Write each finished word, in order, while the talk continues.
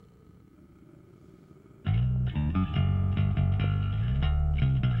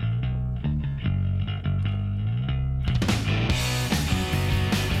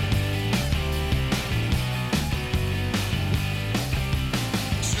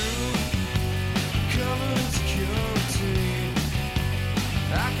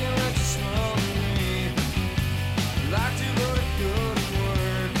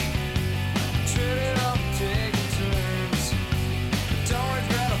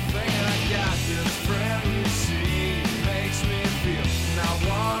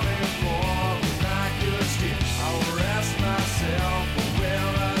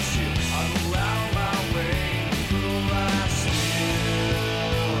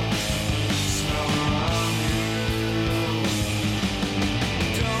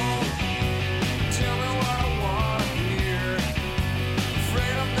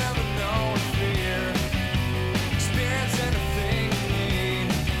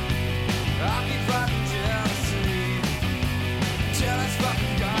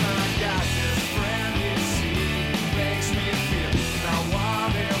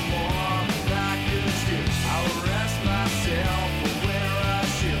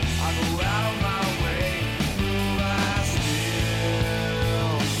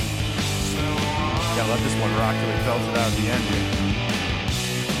one rock till he belts it out at the end here.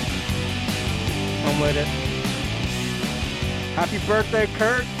 I'm with it. Happy birthday,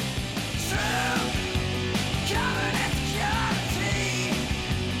 Kurt.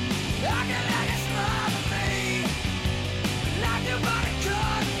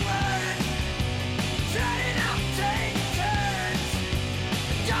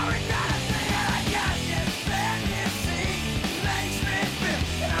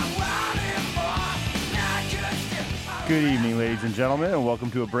 Good evening, ladies and gentlemen, and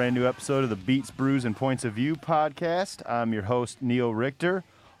welcome to a brand new episode of the Beats, Brews, and Points of View podcast. I'm your host, Neil Richter,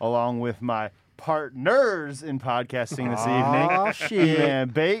 along with my partners in podcasting this evening. Oh, shit. Man,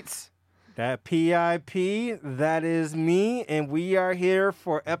 Bates. That PIP, that is me, and we are here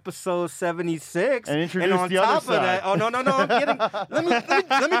for episode 76. And introduce on the top other of side. that, I'm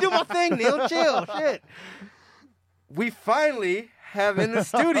kidding. Let me do my thing, Neil. Chill, shit. We finally have in the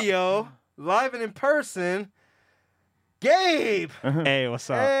studio, live and in person, Gabe. Hey, what's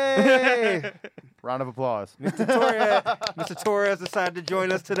up? Hey, Round of applause. Mr. Torres decided to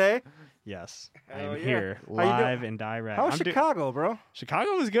join us today. Yes, Hell I'm yeah. here, How you live doing? and direct. How's Chicago, bro?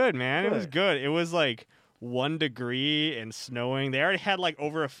 Chicago was good, man. It was Good. good. It was like 1 degree and snowing. They already had like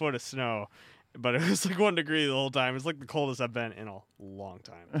over a foot of snow, but it was like 1 degree the whole time. It's like the coldest I've been in a long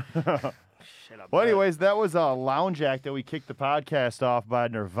time. Well, anyways, that was a lounge act that we kicked the podcast off by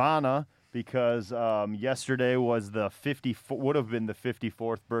Nirvana because yesterday was would have been the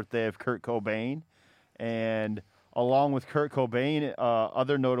 54th birthday of Kurt Cobain, and along with Kurt Cobain,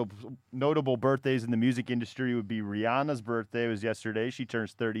 other notable birthdays in the music industry would be Rihanna's birthday was yesterday. She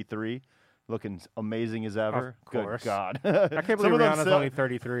turns 33, looking amazing as ever. Of course. Good God. I can't believe Rihanna's only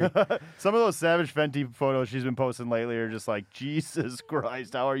 33. Some of those Savage Fenty photos she's been posting lately are just like, Jesus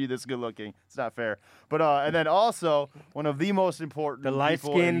Christ, how are you this good looking? It's not fair. But and then also one of the most important The people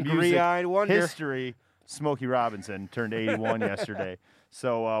light-skinned, in music green-eyed wonder. history, Smokey Robinson, turned 81 yesterday.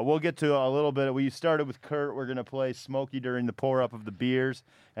 So we'll get to a little bit. We started with Kurt. We're gonna play Smokey during the pour up of the beers,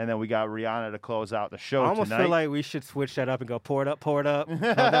 and then we got Rihanna to close out the show I almost tonight. feel like we should switch that up and go pour it up, pour it up.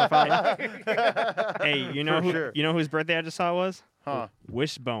 Hey, you know For sure. you know whose birthday I just saw was? Huh.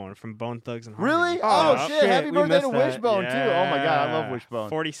 Wishbone from Bone Thugs and Harmony. Really? Oh, Oh, shit, Happy we birthday missed to that. Wishbone, too. Oh, my God. I love Yeah. Wishbone.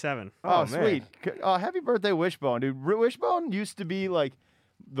 47. Oh, man. sweet. Happy birthday, Wishbone, dude. Wishbone used to be like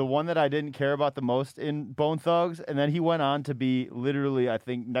the one that I didn't care about the most in Bone Thugs, and then he went on to be literally, I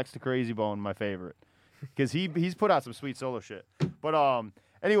think, next to Crazy Bone, my favorite, because he's put out some sweet solo shit. But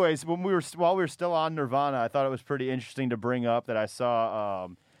anyways, while we were still on Nirvana, I thought it was pretty interesting to bring up that I saw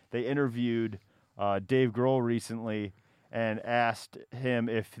they interviewed Dave Grohl recently and asked him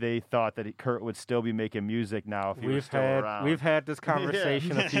if they thought that Kurt would still be making music now if he was still around. We've had this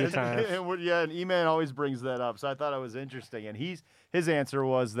conversation a few times. And E-Man always brings that up, so I thought it was interesting. And his answer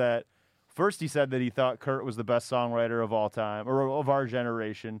was that first he said that he thought Kurt was the best songwriter of all time, or of our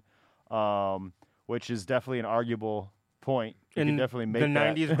generation, which is definitely an arguable point. You can definitely make the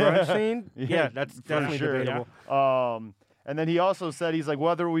that. 90s grunge scene? Yeah, Yeah, that's for definitely sure. debatable. And then he also said, he's like,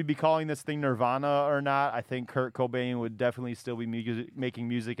 whether we be calling this thing Nirvana or not, I think Kurt Cobain would definitely still be making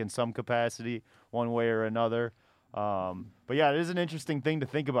music in some capacity, one way or another. But yeah, it is an interesting thing to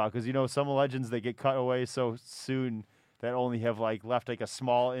think about because, you know, some legends, they get cut away so soon that only have left a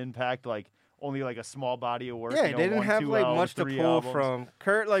small impact, only a small body of work. Yeah, you know, they didn't 1, have 2 much albums, to 3 pull albums. from.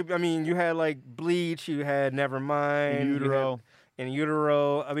 Kurt, you had Bleach, you had Nevermind, In Utero. In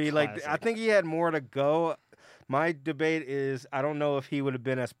Utero. I mean, Classic. I think he had more to go. My debate is, I don't know if he would have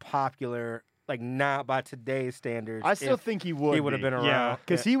been as popular, not by today's standards. I still if think he would. he would have been around. Yeah,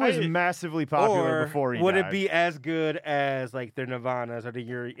 because he was massively popular or before he would died. it be as good as the Nirvanas or the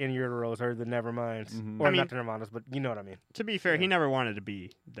In Uteros or the Neverminds? Or I mean- not the Nirvanas, but you know what I mean. To be fair, he never wanted to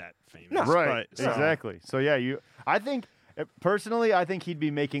be that famous. No. Right, But, so- exactly. So yeah, I think personally, I think he'd be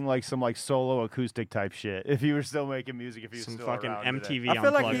making some solo acoustic type shit if he were still making music. If he was Some still fucking around today. MTV I feel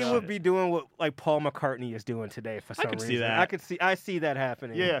like unplugged he shit. would be doing what Paul McCartney is doing today for some could reason. see that. I see that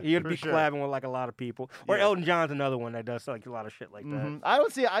happening. Yeah, he would for be sure. collabing with a lot of people. Or Yeah. Elton John's another one that does a lot of shit like that. Mhm.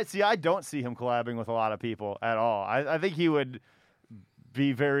 I don't see him collabing with a lot of people at all. I think he would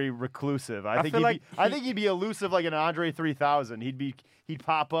be very reclusive. I think he'd be elusive like an Andre 3000. He'd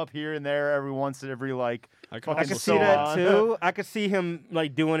pop up here and there every once and every I fucking I could see so that on. too. I could see him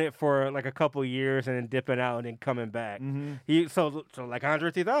doing it for a couple years and then dipping out and then coming back. He so like Andre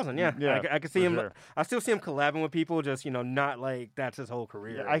 3000, yeah. Yeah, I could see for him. sure. I still see him collabing with people, just not that's his whole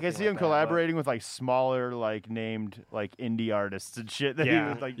career. or I can anything see him like that, but- collaborating with smaller named indie artists and shit that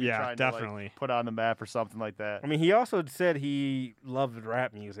Yeah, he would be yeah, trying definitely. to put on the map or something like that. I mean, he also said he loved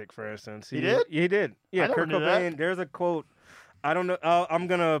rap music. For instance, He did? He did. I Yeah, never Kurt knew that. Cobain. There's a quote. I don't know. I'm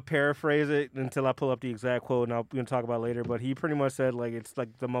gonna paraphrase it until I pull up the exact quote, and I'm gonna talk about it later. But he pretty much said like it's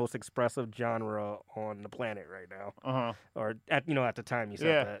like the most expressive genre on the planet right now, or at the time he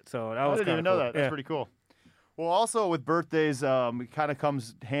said that. So that was I didn't even know cool. that. That's pretty cool. Well, also with birthdays, it kind of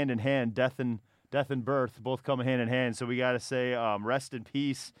comes hand in hand. Death and birth both come hand in hand. So we got to say rest in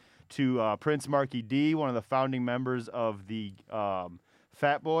peace to Prince Marky D, one of the founding members of the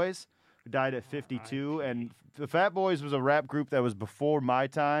Fat Boys, who died at 52. And the Fat Boys was a rap group that was before my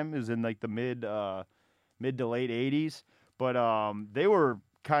time. It was in like the mid to late 80s. But they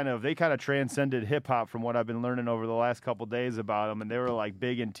kind of transcended hip hop from what I've been learning over the last couple days about them. And they were like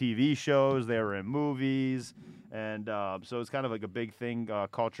big in TV shows. They were in movies. And so it's kind of like a big thing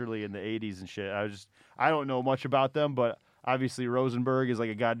culturally in the 80s and shit. I don't know much about them, but obviously Rosenberg is like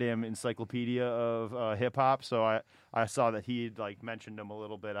a goddamn encyclopedia of hip hop. So I saw that he'd like mentioned them a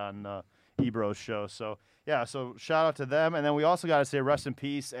little bit on Ebro's show. So yeah, so shout out to them. And then we also got to say rest in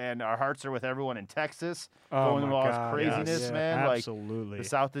peace, and our hearts are with everyone in Texas going through all this craziness, man. Absolutely. Like the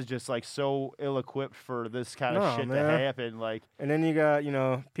South is just like so ill-equipped for this kind of shit to happen. Like, and then you got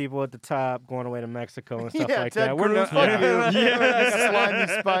people at the top going away to Mexico and stuff like Ted that. Cruz, fuck you, slimy,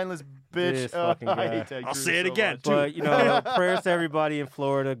 spineless bitch. I hate Ted I'll Cruz say it so again. much. But prayers to everybody in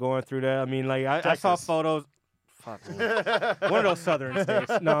Florida going through that. I mean, like I saw photos. Fuck me. One of those southern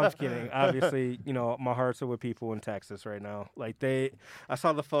states. No, I'm just kidding. Obviously, my hearts are with people in Texas right now. Like I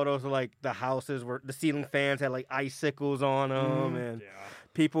saw the photos of like the houses where the ceiling fans had like icicles on them, and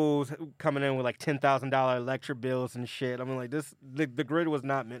people coming in with like $10,000 electric bills and shit. I mean, like the grid was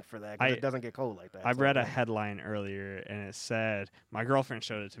not meant for that because it doesn't get cold like that. I read a headline earlier, and it said, my girlfriend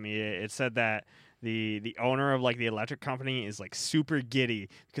showed it to me. It said that the owner of like the electric company is like super giddy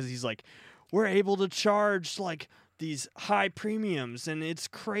because he's like, we're able to charge like these high premiums, and it's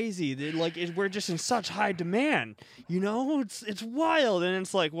crazy. We're just in such high demand. It's wild, and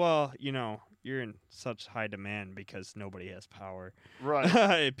it's like, well, you're in such high demand because nobody has power.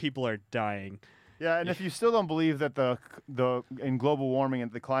 Right. People are dying. Yeah, and if you still don't believe that the in global warming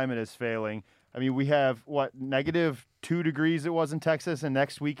and the climate is failing, I mean, we have -2 degrees it was in Texas, and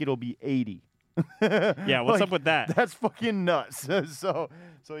next week it'll be 80. Yeah, what's up with that? That's fucking nuts.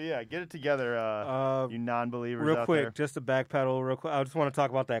 So yeah, get it together, you non-believers real out quick, there. just to backpedal real quick. I just want to talk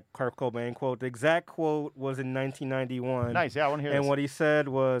about that Kurt Cobain quote. The exact quote was in 1991. Nice, yeah, I want to hear And this. what he said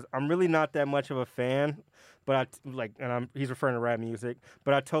was, "I'm really not that much of a fan, but he's referring to rap music,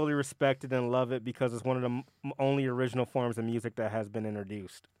 but I totally respect it and love it because it's one of the only original forms of music that has been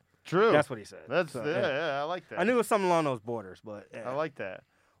introduced." True. That's what he said. Yeah, I like that. I knew it was something along those borders, but yeah. I like that.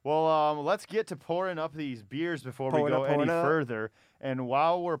 Well, let's get to pouring up these beers before we go any further. And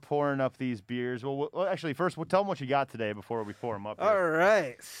while we're pouring up these beers, well, actually, first, we'll tell them what you got today before we pour them up. All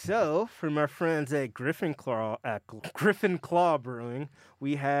right. So, from our friends at Griffin Claw Brewing,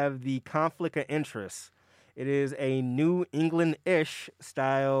 we have the Conflict of Interest. It is a New England-ish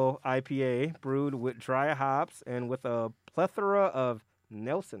style IPA brewed with dry hops and with a plethora of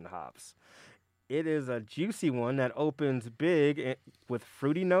Nelson hops. It is a juicy one that opens big with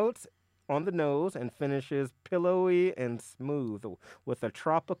fruity notes on the nose and finishes pillowy and smooth with a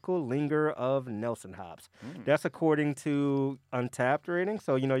tropical linger of Nelson hops. That's according to Untapped rating.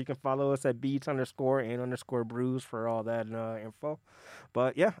 So, you can follow us at beats_and_brews for all that info.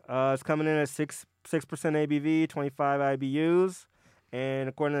 But yeah, it's coming in at 6% ABV, 25 IBUs. And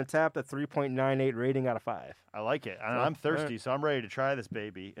according to Tap, a 3.98 rating out of 5. I like it. I'm thirsty, so I'm ready to try this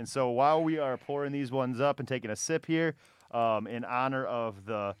baby. And so while we are pouring these ones up and taking a sip here, in honor of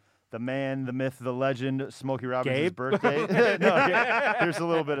the man, the myth, the legend, Smokey Robinson's birthday. There's a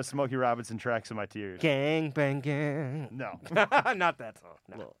little bit of Smokey Robinson tracks in my tears. Gang, bang, gang. No. Not that song.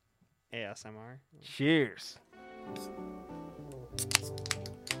 No. Little ASMR. Cheers.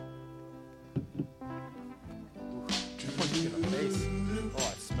 In the face.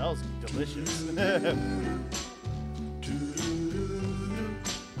 Oh, it smells delicious.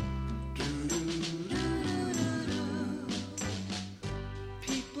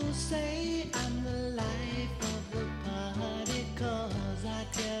 People say I'm the life of the party 'cause I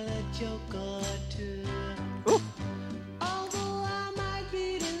tell a joke or two. Ooh. Although I might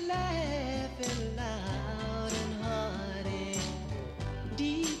be laughing loud and hearty,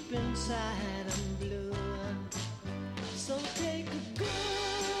 deep inside I'm blue. So take a good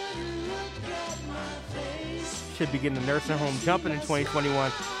look at my face. Should be getting the nursing home jumping in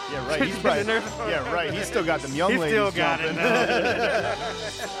 2021. Yeah, right. He's right. Yeah, right. He's still got them young ladies still got jumping.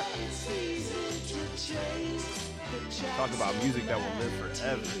 It's easy to chase the Talk about music that will live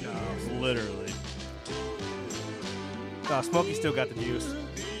forever. Literally. Smokey still got the juice.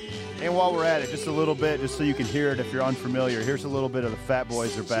 And while we're at it, just a little bit, just so you can hear it if you're unfamiliar, here's a little bit of the Fat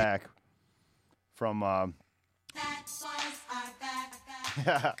Boys Are Back from... Fat boys are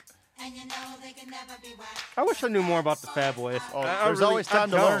back. And you know they can never be whacked. I wish I knew more about the Fat Boys. Oh, there's always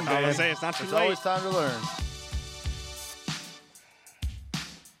time to learn, I was man. gonna say, it's not too There's late. always time to learn.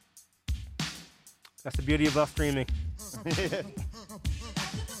 That's the beauty of us streaming.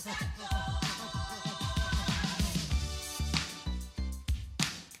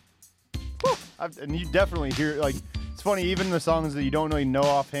 And you definitely hear, like, it's funny, even the songs that you don't really know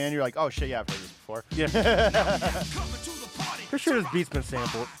offhand, you're like, oh shit, yeah, I've heard this before. Yeah. Pretty sure this beat's been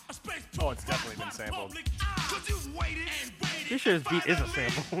sampled. Oh, it's definitely been sampled. Pretty sure this beat is a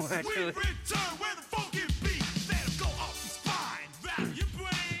sample, actually.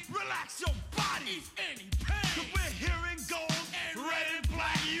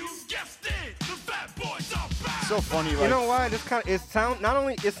 So funny, like, You know why? This kind of it sounds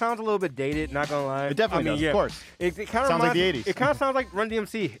a little bit dated. Not gonna lie. It definitely does, of course. It kind of Sounds like the 80s. It kind of sounds like Run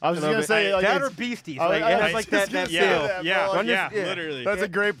DMC. I was a just little gonna bit. say, like, that it's- or Beasties. I- Like, I- it I has like was that just feel. gonna say that, Yeah, bro. Like, yeah, yeah. literally. That's a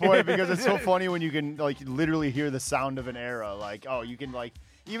great point because it's so funny when you can like literally hear the sound of an era. Like, oh, you can like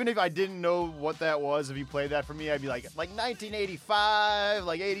even if I didn't know what that was, if you played that for me, I'd be like 1985,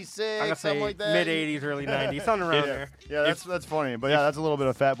 like 86, I'm gonna something say like that. mid '80s, early '90s, something around Yeah, there. yeah, that's funny. But yeah, that's a little bit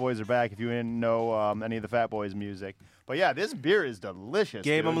of Fat Boys Are Back if you didn't know any of the Fat Boys music. But yeah, this beer is delicious.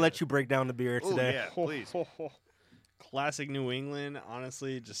 Gabe, dude. I'm gonna let you break down the beer Ooh, today. yeah, please. Classic New England,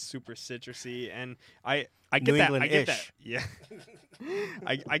 honestly, just super citrusy, and I get New that. I get that. England-ish.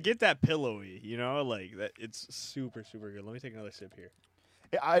 Yeah, I get that pillowy. You know, like that. It's super good. Let me take another sip here.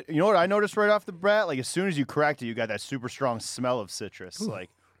 You know what I noticed right off the bat? Like as soon as you cracked it, you got that super strong smell of citrus. Like,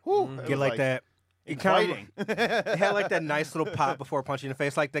 whoo, it Get was, like that. It inviting. It had like that nice little pop before punching in the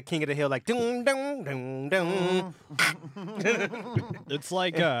face, like the King of the Hill, like doom doom doom doom. It's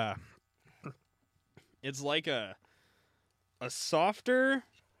like a softer.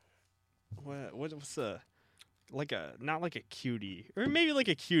 What's not like a cutie, or maybe like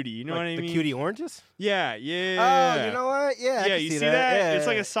a cutie. You know Like what I the mean? cutie oranges. Yeah. Oh, you know what? Yeah, I Yeah, can you see see that. that? Yeah, It's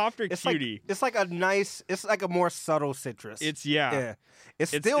like yeah. a softer It's cutie. It's like a more subtle citrus. It's yeah. It's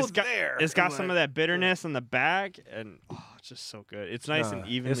still there. It's got some of that bitterness in the back, and it's just so good. It's nice and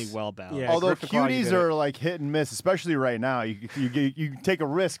evenly it's- well balanced. yeah. Although Griffin Claw, you cuties did it. are like hit and miss, especially right now. You take a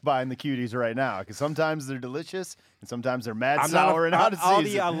risk buying the cuties right now because sometimes they're delicious and sometimes they're mad sour and out of Aldi,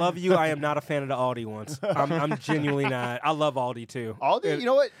 season. I love you. I am not a fan of the Aldi ones. I'm genuinely not. I love Aldi too. Aldi, you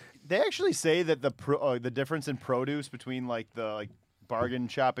know what? They actually say that the difference in produce between like the bargain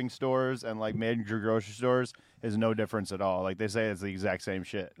shopping stores and like major grocery stores is no difference at all. Like they say it's the exact same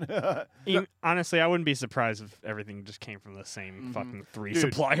shit. Honestly, I wouldn't be surprised if everything just came from the same fucking three Dude,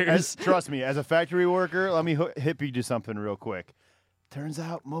 suppliers. Trust me, as a factory worker, let me hip you to something real quick. Turns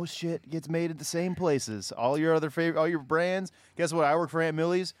out most shit gets made at the same places. All your brands. Guess what? I work for Aunt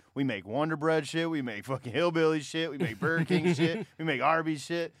Millie's. We make Wonder Bread shit. We make fucking Hillbilly shit. We make Burger King shit. We make Arby's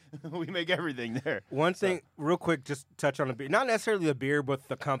shit. We make everything there. One thing, real quick, just touch on the beer. Not necessarily the beer, but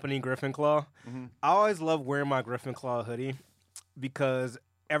the company Griffin Claw. I always love wearing my Griffin Claw hoodie because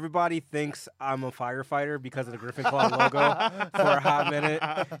everybody thinks I'm a firefighter because of the Griffin Claw logo for a hot minute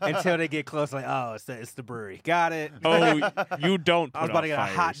until they get close. Like, oh, it's the brewery. Got it. Oh, you don't. I was put about to out get a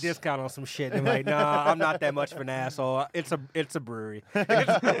hot fires. discount on some shit. And they're like, no, I'm not that much of an asshole. It's a brewery.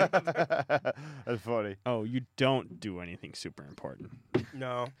 That's funny. Oh, you don't do anything super important.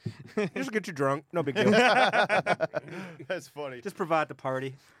 No. Just get you drunk. No big deal. That's funny. Just provide the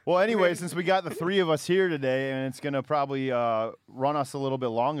party. Well, anyway, since we got the three of us here today, and it's going to probably run us a little bit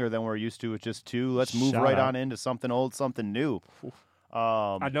longer than we're used to with just two, let's move Shout right out. on into something old, something new.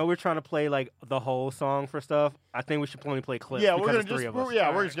 I know we're trying to play like the whole song for stuff. I think we should only play clips. Yeah, because we're it's gonna three just of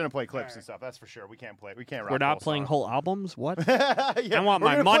us. we're just gonna play clips and stuff. That's for sure. We can't rock We're the not whole playing song. whole albums. What? Yeah, I want we're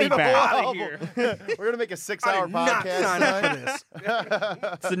my gonna money play the back. whole Outta album. We're gonna make a 6 I hour did not podcast sign up tonight. for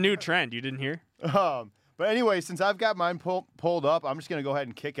this. It's the new trend. You didn't hear? But anyway, since I've got mine pulled up, I'm just gonna go ahead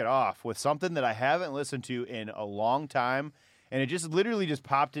and kick it off with something that I haven't listened to in a long time, and it just literally just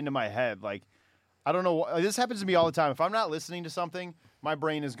popped into my head. Like, I don't know. This happens to me all the time. If I'm not listening to something, my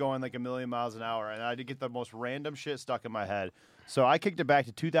brain is going like a million miles an hour, and I get the most random shit stuck in my head. So I kicked it back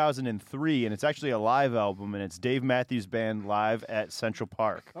to 2003, and it's actually a live album, and it's Dave Matthews Band live at Central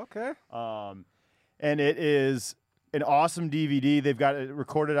Park. Okay. And it is an awesome DVD. They've got it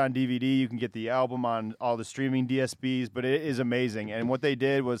recorded on DVD. You can get the album on all the streaming DSPs, but it is amazing. And what they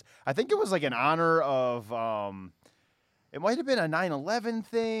did was, I think it was like in honor of it might have been a 9/11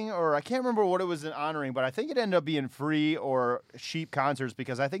 thing, or I can't remember what it was in honoring, but I think it ended up being free or cheap concerts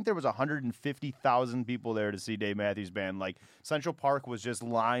because I think there was 150,000 people there to see Dave Matthews Band. Like, Central Park was just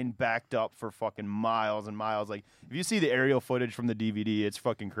lined backed up for fucking miles and miles. Like, if you see the aerial footage from the DVD, it's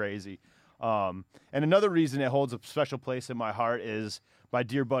fucking crazy. And another reason it holds a special place in my heart is my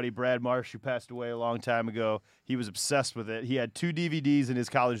dear buddy Brad Marsh, who passed away a long time ago. He was obsessed with it. He had 2 DVDs in his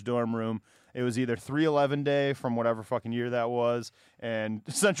college dorm room. It was either 3/11 Day from whatever fucking year that was, and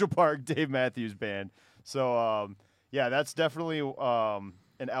Central Park Dave Matthews Band. So, yeah, that's definitely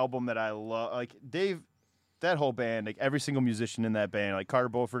an album that I love. Like, Dave, that whole band, like every single musician in that band, like Carter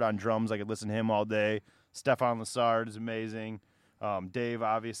Beauford on drums, I could listen to him all day. Stefan Lassard is amazing. Dave,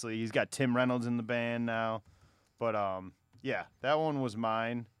 obviously, he's got Tim Reynolds in the band now. But, yeah, that one was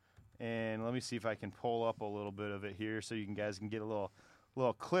mine. And let me see if I can pull up a little bit of it here so you guys can get a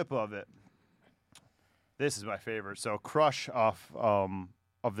little clip of it. This is my favorite. So Crush off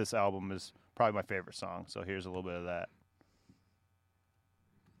of this album is probably my favorite song. So here's a little bit of that.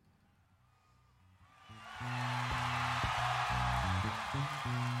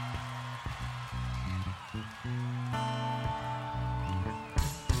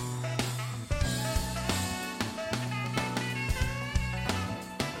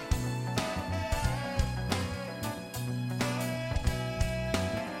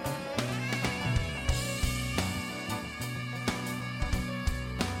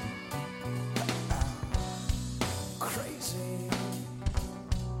 Crazy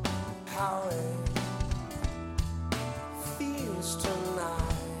how it feels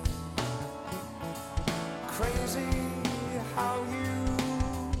tonight. Crazy how you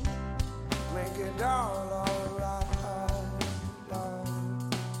make it all alright.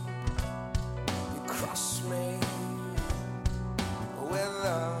 You cross me with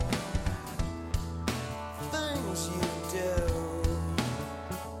the things you do.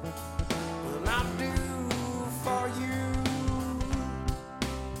 When I do for you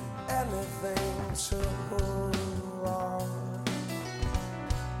anything to hold on.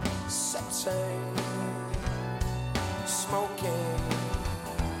 Sitting, smoking,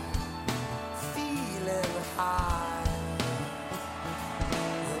 feeling high.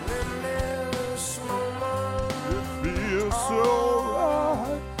 And in this moment, Feels so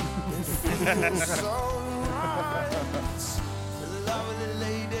right. it feels so right. Lovely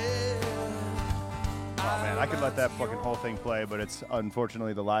lady. Oh, man, I could let that fucking whole thing play, but it's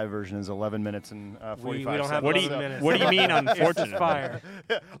unfortunately the live version is 11 minutes and 45 we don't have seconds. What do you 11 minutes. What do you mean It's unfortunate? fire.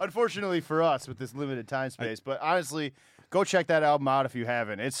 Unfortunately for us with this limited time space, but honestly, go check that album out if you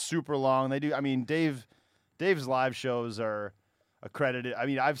haven't. It's super long. They do. I mean, Dave's live shows are accredited. I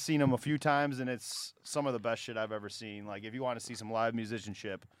mean, I've seen them a few times, and it's some of the best shit I've ever seen. Like, if you want to see some live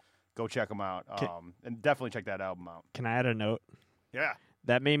musicianship, go check them out. And definitely check that album out. Can I add a note? Yeah.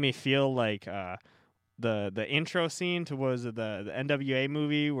 That made me feel like the intro scene to the NWA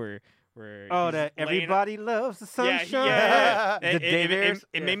movie where Oh, he's that laying- everybody loves the sunshine. yeah. The Dave Ayers?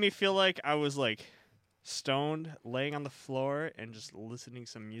 It made me feel like I was like stoned, laying on the floor and just listening to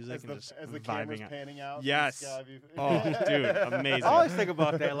some music and just as the vibing camera's out. panning out. Yes. Oh, dude, amazing. I always think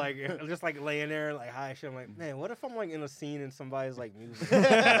about that, like just like laying there, like high shit. I'm like, man, what if I'm like in a scene and somebody's like music?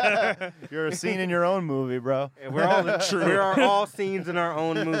 You're a scene in your own movie, bro. And we are all scenes in our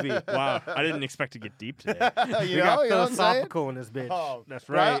own movie. Wow, I didn't expect to get deep today. We got philosophical in this bitch. Oh, That's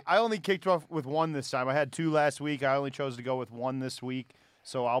but right. I only kicked off with one this time. I had 2 last week. I only chose to go with 1 this week.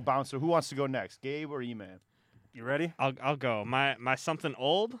 So I'll bounce. So who wants to go next, Gabe or E-Man? You ready? I'll go. My something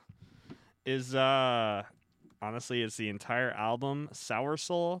old is honestly it's the entire album Sour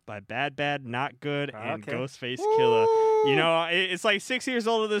Soul by Bad Bad Not Good and Okay. Ghostface Killah. You know, it's like 6 years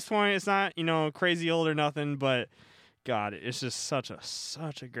old at this point. It's not, you know, crazy old or nothing, but God, it's just such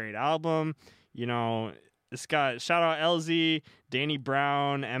a great album. You know, it's got shout out LZ, Danny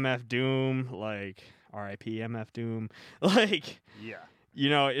Brown, MF Doom, like R.I.P. MF Doom. Like, Yeah. you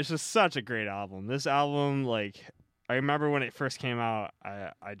know, it's just such a great album. This album, like, I remember when it first came out,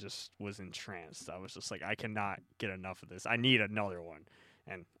 I just was entranced. I was just like, I cannot get enough of this. I need another one.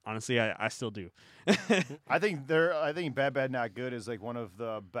 And honestly, I still do. I think Bad Bad Not Good is like one of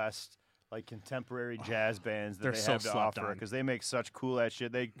the best like contemporary jazz bands that they're they so have to slept offer on. because they make such cool ass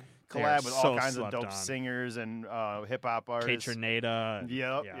shit. They They are collab with all so kinds of slept dope on. singers and hip hop Kate artists. Trinata.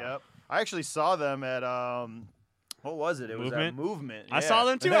 Yep, yeah. yep. I actually saw them at what was it? It was at Movement? Movement. I yeah. saw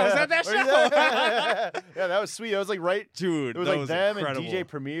them too. I was at that Were you there? Yeah, that was sweet. It was like Dude, It was that like was them incredible. and DJ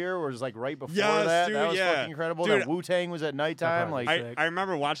Premier was like right before Yes, that. dude, That was yeah. fucking incredible. Dude, That Wu-Tang was at nighttime. probably Like, I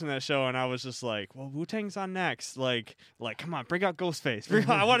remember watching that show and I was just like, well, Wu-Tang's on next. Like, come on, bring out Ghostface.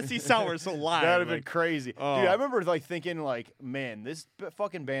 I want to see Sour so live. that would have been Like, crazy. oh. Dude, I remember like thinking like, man, this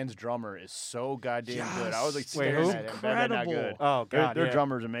fucking band's drummer is so goddamn good. I was like Yes. staring Wait, who? at him. That not good. Incredible. Oh God, Their yeah.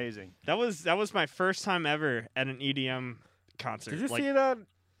 drummer's amazing. that was my first time ever at an EDM concert. Did you Like, see that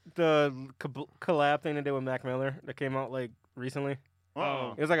the collab thing they did with Mac Miller that came out like recently?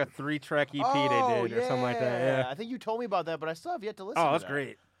 Oh. It was like a 3-track EP they did or something like that. Yeah. I think you told me about that, but I still have yet to listen. Oh, to that's that.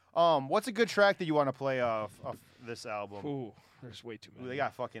 great. What's a good track that you want to play off this album? Ooh, there's way too Ooh, many. they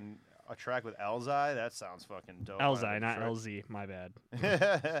got fucking a track with Elzai. That sounds fucking dope. Elzai, not LZ. My bad.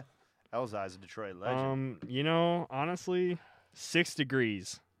 Elzai's a Detroit legend. Honestly, 6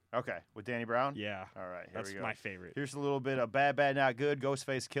 Degrees. Okay, with Danny Brown. Yeah, All right, here that's we go. my favorite. Here's a little bit of Bad Bad Not Good,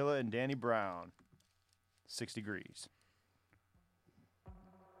 Ghostface Killer, and Danny Brown. 6 Degrees.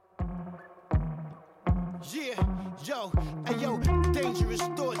 Yeah, yo, hey yo, dangerous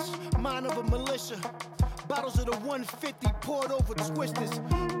thoughts, mind of a militia. Bottles of the 150 poured over twisters.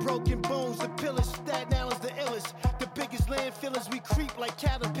 Broken bones, the pillars, Staten Island's the illest. The biggest landfillers, we creep like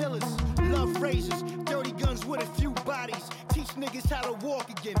caterpillars. Love razors, dirty guns with a few bodies. Teach niggas how to walk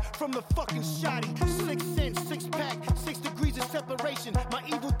again from the fucking shoddy. 6 cents, 6-pack, 6 degrees of separation. My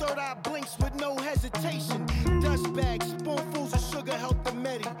evil third eye blinks with no hesitation. Dust bags, spoonfuls of sugar help the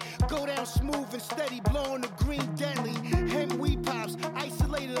medi. Go down smooth and steady, blowing the green deadly. Hemp weed pops,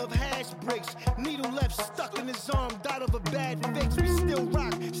 isolated of hash bricks. Needle left stuck in his arm, died of a bad fix. We still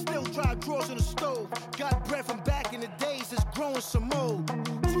rock, still dry drawers in the stove. Got bread from back in the days, it's growing some mold.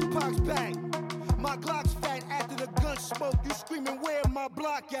 Tupac's back, my Glock's fat after the gun smoke. You screaming, where my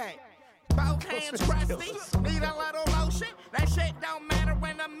block at? Both hands crusty, need a little lotion. That shit don't matter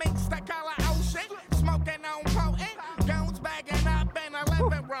when I mix the color ocean. Smoking on potent, guns bagging up in the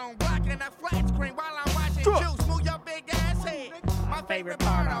living room, blocking the flat screen while I'm watching juice. Move your big ass head. My favorite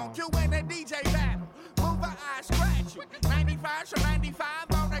part on you and the DJ battle. Move her eyes, scratch you. 95 from 95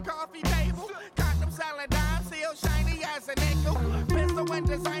 on the coffee table. Condom selling dimes, seal shiny as a nickel. Pistol and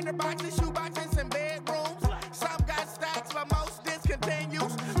designer boxes, shoe boxes, and bedrooms. Some got stacks, but most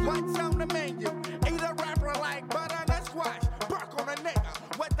discontinues. What's on the menu? Eat a rapper like butter on a squash. Bark on a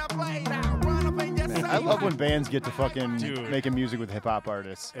nigga with the blade out. Run up in your Man, I love when bands get to fucking making music with hip hop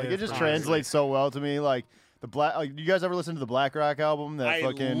artists. Like, it just translates so well to me. Like the Black. Like, you guys ever listen to the Black Rock album? That I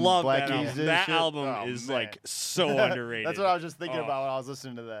fucking love Black that Keys album. did That shit? album Oh, is man. like so underrated. That's what I was just thinking Oh. about when I was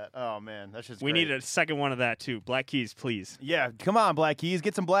listening to that. Oh man, that's just. We great. need a second one of that too. Black Keys, please. Yeah, come on, Black Keys,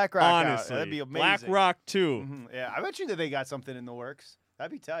 get some Black Rock out. Honestly, That'd be amazing. Black Rock too. Mhm. Yeah, I bet you that they got something in the works.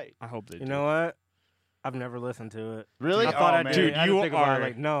 That'd be tight. I hope they do. You know what? I've never listened to it. Really? I thought Oh, I man. did. Dude, I didn't you think about it, are-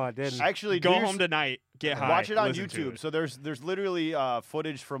 like, no, I didn't. Actually, Go do home tonight, get high, Watch it on listen to YouTube. it. So there's literally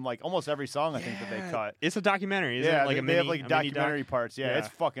footage from like almost every song I think that they cut. It's a documentary, isn't Yeah, it? Like they, a they mini, have like a mini documentary doc? parts. Yeah, Yeah. it's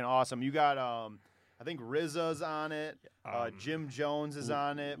fucking awesome. You got I think RZA's on it. Jim Jones is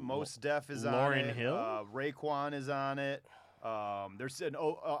on it. Mos Def is on Lauryn it. Hill? Raekwon is on it. There's an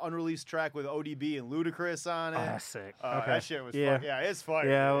unreleased track with ODB and Ludacris on it. Oh, that's sick. That shit was Yeah. fun. Yeah, it's fire.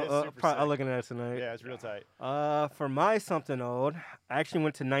 Yeah, dude. It's super I'll sick. look into that tonight. Yeah, it's real tight. For my something old, I actually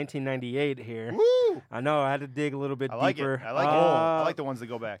went to 1998 here. Woo! I know I had to dig a little bit I like deeper. it. I like it. I like the ones that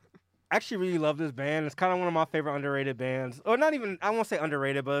go back. I actually really love this band. It's kind of one of my favorite underrated bands. Or not even, I won't say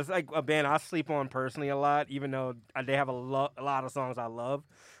underrated, but it's like a band I sleep on personally a lot, even though they have a lot of songs I love.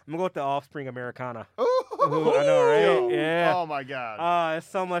 I'm going to go with the Offspring Americana. Ooh, I know, right? yo. Yeah. Oh my god. There's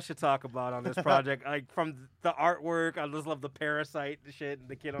so much to talk about on this project. Like from the artwork, I just love the Parasite shit,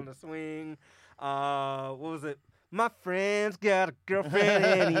 the kid on the swing. What was it? My friend's got a girlfriend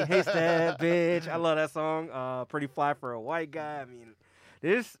and he hates that bitch. I love that song. Pretty Fly for a White Guy. I mean, I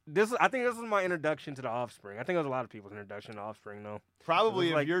think this was my introduction to the Offspring. I think it was a lot of people's introduction to Offspring, though. Probably It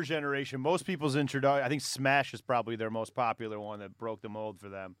of was like- your generation, most people's introduction. I think Smash is probably their most popular one that broke the mold for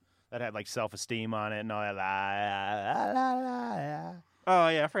them. That had like self-esteem on it and all that. Oh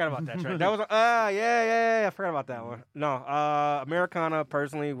yeah, I forgot about that track. That was yeah. I forgot about that one. No, Americana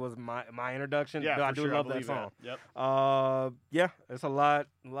personally was my introduction. Yeah, I for do sure, love I that believe song. Yep. Yeah, it's a lot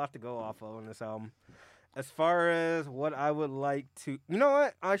to go off of on this album. As far as what I would like to, you know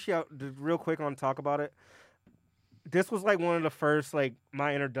what? Actually, real quick, I want to talk about it. This was like one of the first, like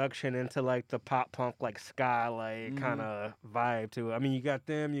my introduction into like the pop punk, like ska, like kind of vibe to it. I mean, you got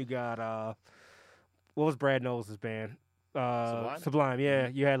them, you got what was Brad Knowles' band? Sublime. Yeah,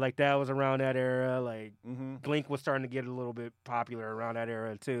 you had like that was around that era. Like Blink was starting to get a little bit popular around that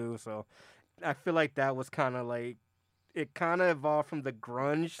era too. So I feel like that was kind of like it kind of evolved from the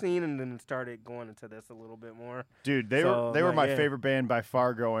grunge scene, and then started going into this a little bit more. Dude, they So, were my yeah. favorite band by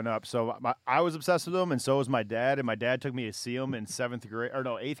far growing up. So I was obsessed with them, and so was my dad. And my dad took me to see them in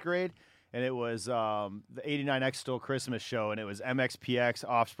 8th grade. And it was the 89X Still Christmas show, and it was MXPX,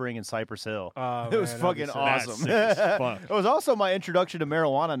 Offspring, and Cypress Hill. Oh, it was man, that'd be fucking sick. That's awesome. sick as fuck. It was also my introduction to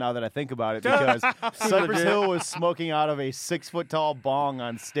marijuana, now that I think about it, because Cypress Legit. Hill was smoking out of a 6-foot-tall bong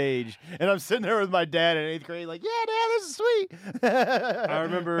on stage, and I'm sitting there with my dad in 8th grade like, yeah, Dad, this is sweet. I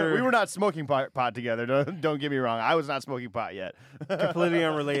remember We were not smoking pot together. Don't get me wrong. I was not smoking pot yet. completely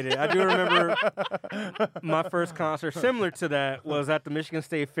unrelated. I do remember my first concert similar to that was at the Michigan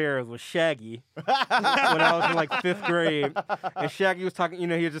State Fair. It was Shaggy when I was in like 5th grade, and Shaggy was talking.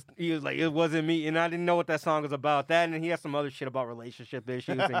 He was like, it wasn't me, and I didn't know what that song was about. That, and he had some other shit about relationship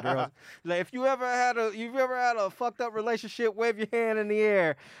issues and girls. Like, if you ever had a fucked up relationship, wave your hand in the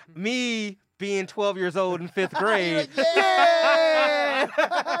air. Me being 12 years old in 5th grade. Yeah,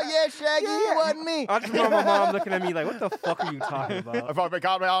 yeah, Shaggy, it wasn't me. I just remember my mom looking at me like, what the fuck are you talking about? If I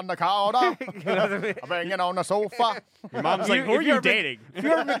caught me on the corner, You know what I mean? I'm banging on the sofa. Your mom's like, who are if you ever been- dating? If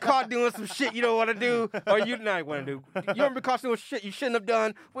you ever been caught doing some shit you don't want to do, or you not want to do, you ever been caught doing shit you shouldn't have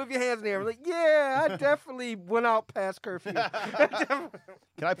done, with your hands in the air, like, yeah, I definitely went out past curfew.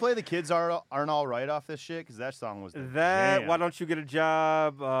 Can I play The Kids Aren't All Right off this shit? Because that song was the That, jam. why don't you get a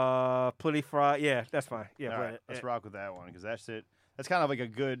job? Pretty Fry. Yeah, that's fine. Yeah, All play right, it. let's rock with that one, because that's it. That's kind of like a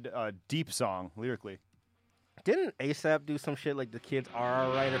good deep song lyrically. Didn't ASAP do some shit like the kids are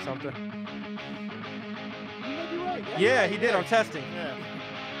alright or something? Yeah, he did on testing. Yeah.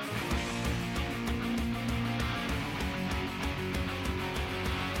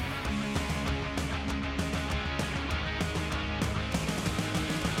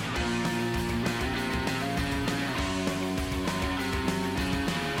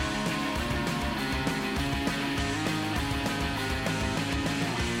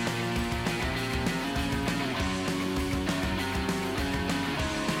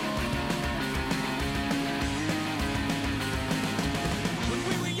 When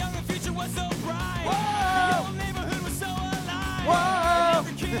we were young, the future was so bright. The old neighborhood was so alive. Whoa!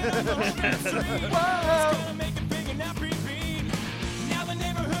 Every kid on the street was gonna make it big and not repeat. Now the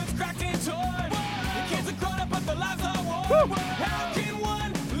neighborhood's cracked and torn. The kids are grown up, but their lives are worn. How can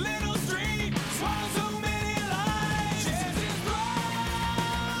one little street swallow so many lives? Chances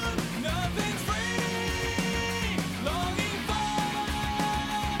grown, nothing's free. Longing for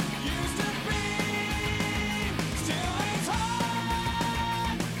used to be. Still it's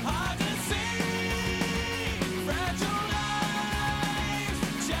hard to see. Fragile lives,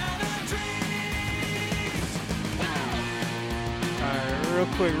 shattered dreams. All right,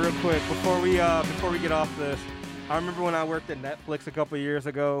 real quick, before we get off this, I remember when I worked at Netflix a couple of years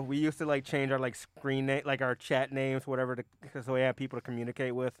ago, we used to like change our like screen name, like our chat names, whatever, so we had people to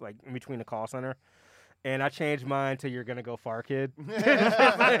communicate with, like in between the call center. And I changed mine to "You're gonna go far, kid."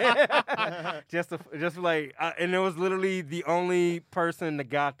 just like, and it was literally the only person that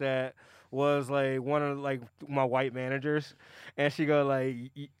got that was like one of like my white managers, and she go like.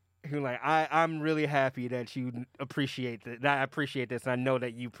 He was like, I'm really happy that you appreciate this. I appreciate this, and I know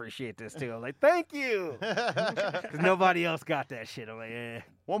that you appreciate this too. I'm like, thank you, because nobody else got that shit. I'm like, eh.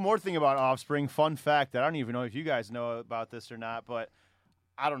 One more thing about Offspring, fun fact that I don't even know if you guys know about this or not, but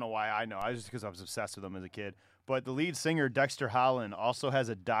I don't know why I know. I just because I was obsessed with them as a kid. But the lead singer, Dexter Holland, also has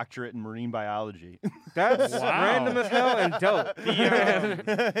a doctorate in marine biology. That's Wow. random as hell and dope.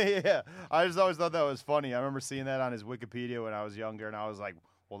 Yeah. I just always thought that was funny. I remember seeing that on his Wikipedia when I was younger, and I was like,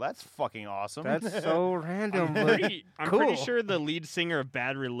 well, that's fucking awesome. That's so random. but I'm cool. pretty sure the lead singer of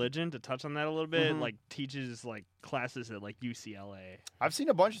Bad Religion, to touch on that a little bit, Mhm. like teaches like classes at like UCLA. I've seen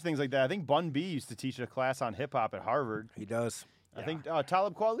a bunch of things like that. I think Bun B used to teach a class on hip hop at Harvard. He does. I think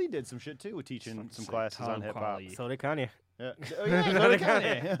Talib Kweli did some shit too with teaching some classes on Talib hip hop. Kweli. So did Kanye. Yeah. Oh, yeah, so did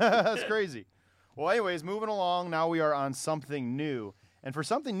Kanye. That's crazy. Well, anyways, moving along. Now we are on something new, and for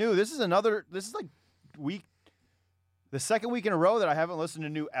something new, this is like the second week in a row that I haven't listened to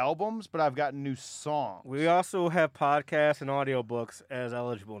new albums, but I've gotten new songs. We also have podcasts and audiobooks as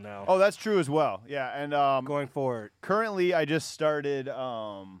eligible now. Oh, that's true as well. Yeah, and Going forward. currently I just started.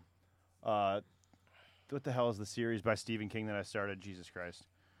 What the hell is the series by Stephen King that I started? Jesus Christ.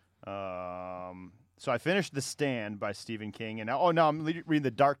 So I finished The Stand by Stephen King, and now I'm reading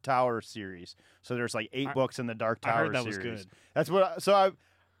the Dark Tower series. So there's like 8 books in the Dark I Tower heard that series. was good. That's what. So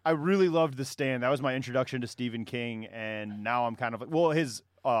I really loved The Stand. That was my introduction to Stephen King, and now I'm kind of like, his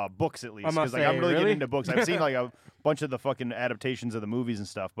books at least, I'm gonna because like say, I'm really really? getting into books. I've seen like a bunch of the fucking adaptations of the movies and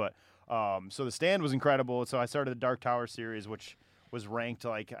stuff, but so The Stand was incredible. So I started the Dark Tower series, which was ranked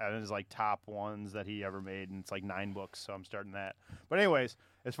like on his like top ones that he ever made, and it's like 9 books. So I'm starting that. But anyways,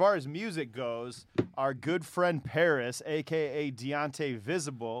 as far as music goes, our good friend Paris, aka Deontay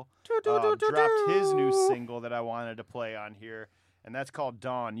Visible, dropped his new single that I wanted to play on here. And that's called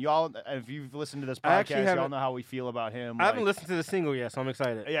Dawn. Y'all, if you've listened to this podcast, y'all know how we feel about him. I haven't listened to the single yet, so I'm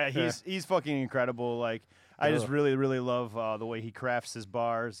excited. Yeah, he's fucking incredible. Like, I just really, really love the way he crafts his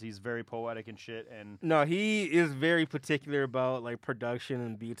bars. He's very poetic and shit. And no, he is very particular about like production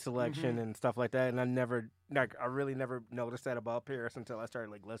and beat selection and stuff like that. And I really never noticed that about Paris until I started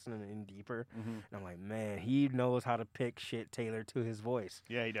like listening in deeper. And I'm like, man, he knows how to pick shit tailored to his voice.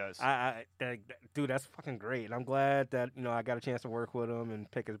 Yeah, he does. Dude, that's fucking great. And I'm glad that I got a chance to work with him and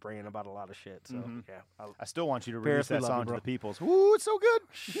pick his brain about a lot of shit. So yeah, I still want you to Paris, release that we love song you, to bro. the peoples. Ooh, it's so good.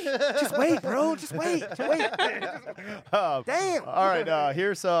 Just wait, bro. Just wait. Damn. All right,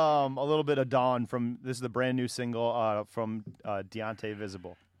 here's a little bit of Dawn from this is the brand new single from Deontay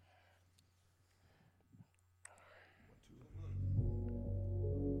Visible.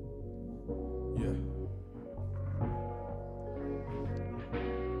 Yeah.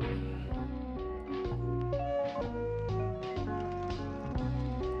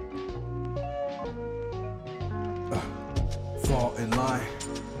 Fall in line.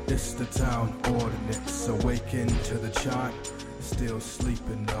 This the town ordinance. Awaken to the chime. Still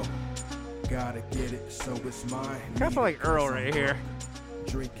sleeping though. Gotta get it so it's mine. I feel like Earl right here.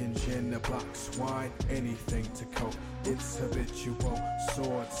 Drinking gin, a box wine, anything to cope. It's habitual.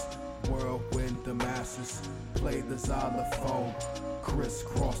 Swords, whirlwind, the masses. Play the xylophone.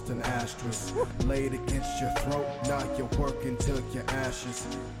 Crisscrossed an asterisk. Laid against your throat. Now you're working till your ashes.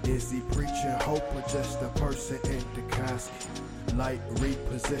 Is he preaching hope or just a person in the casket? Light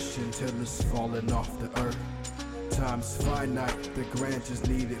repositioned till it's falling off the earth. Time's finite, the grant is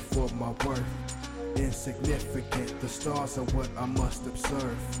needed for my worth. Insignificant, the stars are what I must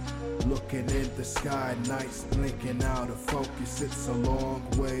observe. Looking in the sky, nights blinking out of focus. It's a long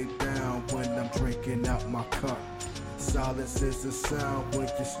way down when I'm drinking out my cup. Silence is a sound when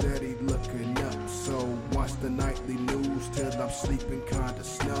you're steady looking up. So watch the nightly news till I'm sleeping kinda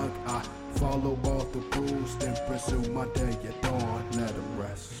snug. I follow all the rules, then pursue my day at dawn. Let them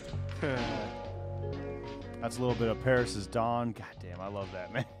rest. That's a little bit of Paris's Dawn. God damn, I love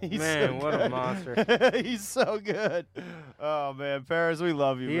that, man. He's Man, so what a good. monster. He's so good. Oh, man, Paris, we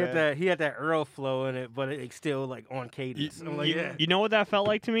love you, man. He had that Earl flow in it, but it's still like on cadence. I'm like, You know what that felt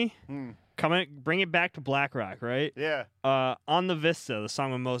like to me? Bring it back to Black Rock, right? Yeah. On the Vista, the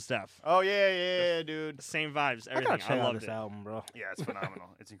song with Mos Def. Oh, yeah, dude. Same vibes, I everything. gotta check out loved this it. album, bro. Yeah, it's phenomenal.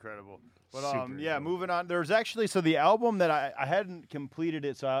 It's incredible. But Super yeah, dope. moving on. There's actually the album that I hadn't completed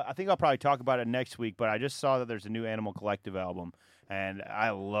it, so I think I'll probably talk about it next week. But I just saw that there's a new Animal Collective album, and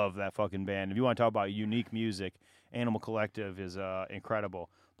I love that fucking band. If you want to talk about unique music, Animal Collective is incredible.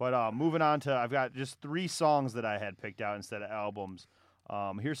 But moving on to, I've got just 3 songs that I had picked out instead of albums.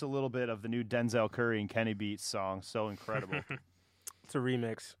 Here's a little bit of the new Denzel Curry and Kenny Beats song. So incredible. It's a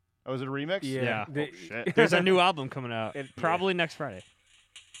remix. Oh, is it a remix? Yeah. Oh, shit. There's a new album coming out. It- Probably next Friday.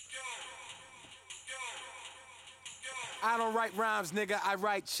 I don't write rhymes, nigga, I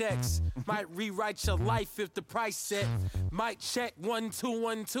write checks. Might rewrite your life if the price set. Might check 1 2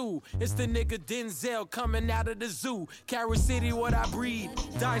 1 2. It's the nigga Denzel coming out of the zoo. Carry City, what I breed.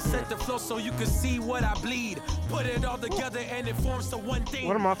 Dissect the flow so you can see what I bleed. Put it all together and it forms the one thing.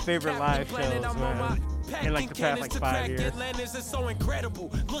 One of my favorite live shows, man. In like the past like 5 years. Atlantis is so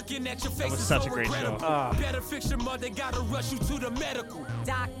incredible. Looking at your face was is such so a great show. regrettable. Better fix your mother, gotta rush you to the medical.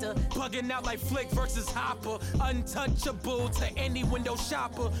 Doctor, bugging out like Flick versus Hopper. Untouchable to any window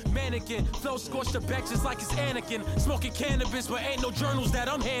shopper. Mannequin, flow scorched the back just like it's Anakin. Smoking cannabis, but ain't no journals that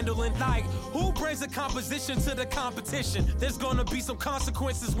I'm handling. Like, who brings a composition to the competition? There's gonna be some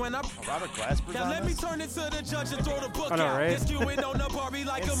consequences when I'm. Robert Glasper's Now on let me this? turn it to the judge and throw the book I know, out. right? This it on the Barbie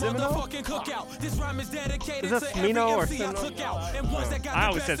like a And Semino? motherfucking cookout. This rhyme is dedicated Is that to every Smino or MC I Semino? took out. And ones that got I the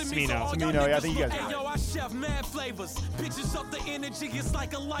always best said in me, so Smino. all y'all Smino, yeah, I niggas think you look- guys Hey, are yo, I chef mad flavors. Bitches up the energy, it's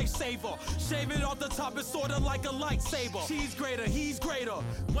like a lifesaver. Shave it off the top, it's sorta like a lightsaber. She's greater, he's greater.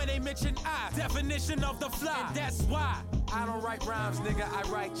 When they mention I, definition of the fly. And that's why I don't write rhymes, nigga, I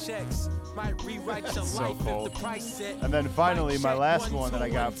write checks. Might rewrite your So life cold. if the price set. And then finally, Might my check last 1 one 2 that I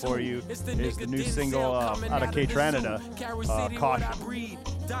got 1 for 2. you It's the is nigga the new Denzel single coming out of the K-Tranada, zoo. Carry City, what I Caution. breed.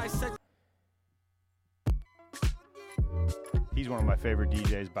 Dissect He's one of my favorite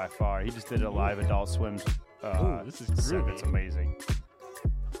DJs by far. He just did a live Adult Swim. Ooh, this is set. groovy. It's amazing.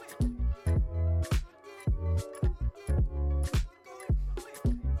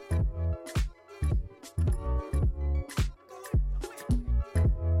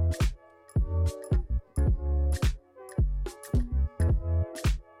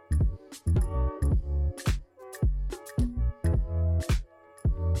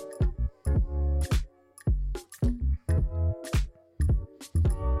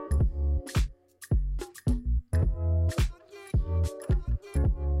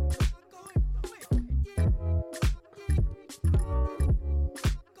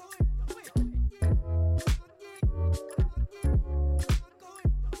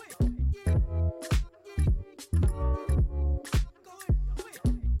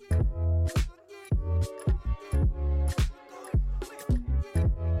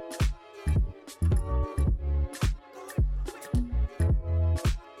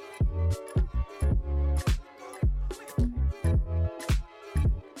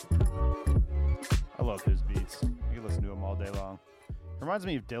 reminds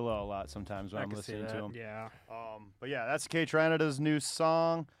me of Dilla a lot sometimes when I I'm can see listening to that. him. Yeah. But yeah, that's Kay Tranada's new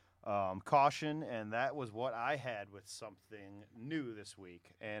song, Caution, and that was what I had with something new this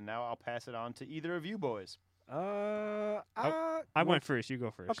week. And now I'll pass it on to either of you boys. I went first. You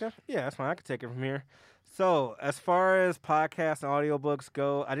go first. Okay. Yeah, that's fine. I can take it from here. So, as far as podcasts and audiobooks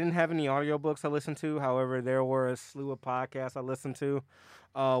go, I didn't have any audiobooks I listened to. However, there were a slew of podcasts I listened to.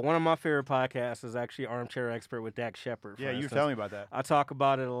 One of my favorite podcasts is actually Armchair Expert with Dak Shepard. Yeah, you were telling me about that. I talk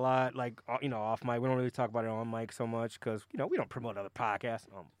about it a lot, like, off mic. We don't really talk about it on mic so much because, we don't promote other podcasts.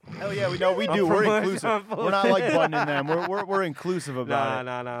 Hell yeah, we do. We're inclusive. We're not like bunning them. We're inclusive about it.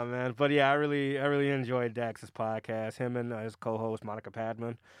 Nah, man. But yeah, I really enjoyed Dax's podcast. Him and his co-host Monica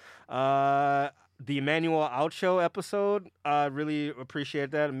Padman. The Emmanuel Oucho episode, I really appreciate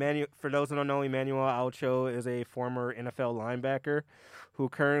that. For those who don't know, Emmanuel Oucho is a former NFL linebacker who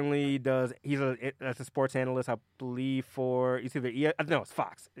currently as a sports analyst, I believe, it's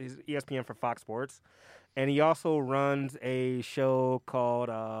Fox. He's ESPN for Fox Sports. And he also runs a show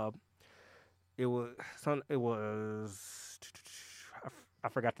called, I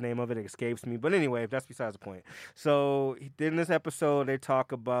forgot the name of it. It escapes me. But anyway, that's besides the point. So in this episode, they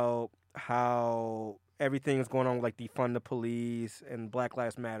talk about how everything is going on with, like, defund the police and Black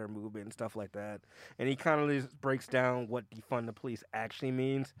Lives Matter movement and stuff like that. And he kind of just breaks down what defund the police actually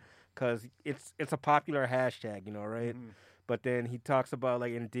means because it's a popular hashtag, right? Mm. But then he talks about,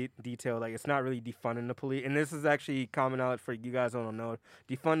 like, in detail, like, it's not really defunding the police. And this is actually coming out for you guys who don't know.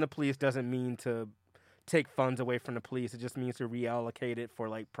 Defund the police doesn't mean to take funds away from the police. It just means to reallocate it for,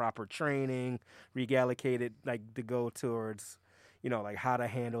 like, proper training, reallocate it, like, to go towards, like, how to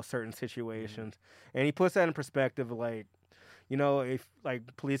handle certain situations. Mm-hmm. And he puts that in perspective, like, if, like,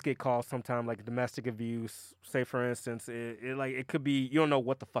 police get calls sometime, like, domestic abuse, say, for instance, it could be, you don't know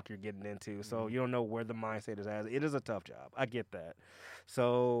what the fuck you're getting into, so you don't know where the mindset is at. It is a tough job. I get that.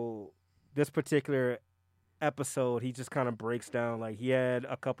 So this particular episode, he just kind of breaks down, like, he had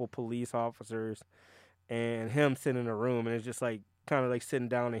a couple police officers and him sitting in a room, and it's just, like, kind of like sitting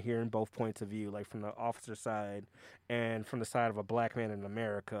down and hearing both points of view, like from the officer side and from the side of a black man in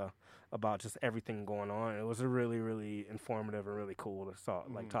America about just everything going on. It was a really, really informative and really cool to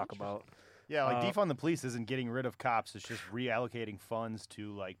talk about. Yeah, like defund the police isn't getting rid of cops. It's just reallocating funds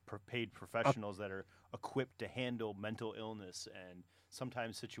to, like, paid professionals that are equipped to handle mental illness and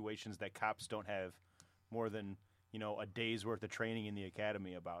sometimes situations that cops don't have more than a day's worth of training in the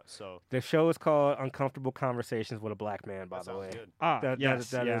academy about. So the show is called Uncomfortable Conversations with a Black Man, by the way. Good. That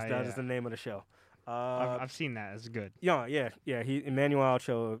is the name of the show. I've seen that. It's good. Yeah. Emmanuel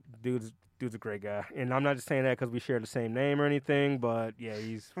Oucho, dude's a great guy, and I'm not just saying that because we share the same name or anything, but yeah,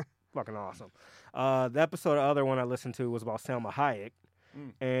 he's fucking awesome. The other one I listened to was about Selma Hayek.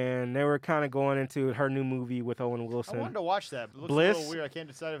 And they were kind of going into her new movie with Owen Wilson. I wanted to watch that. But it looks Bliss. a little weird. I can't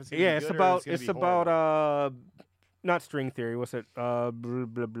decide if it's going to be good or it's going to be about not string theory. What's it? Blah,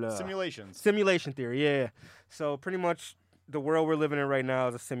 blah, blah. Simulation theory. Yeah. So pretty much the world we're living in right now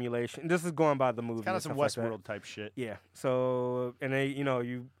is a simulation. This is going by the movie. It's kind of some Westworld type shit. Yeah. So, and they,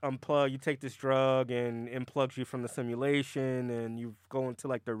 you unplug, you take this drug and it unplugs you from the simulation and you go into,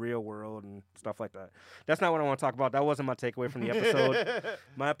 like, the real world and stuff like that. That's not what I want to talk about. That wasn't my takeaway from the episode.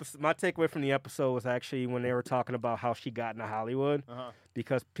 My takeaway from the episode was actually when they were talking about how she got into Hollywood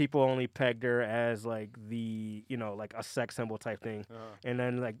because people only pegged her as, like, the, like a sex symbol type thing. And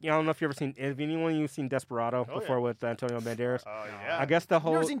then, like, I don't know if you've anyone of you seen Desperado before with Antonio Banderas. Oh, yeah. I guess the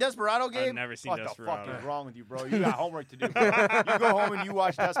whole... You never seen Desperado, Gabe? I've never seen Desperado. What the fuck is wrong with you, bro? You got homework to do, bro. You go home and you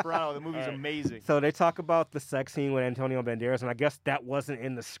watch Desperado. The movie's amazing. So they talk about the sex scene with Antonio Banderas, and I guess that wasn't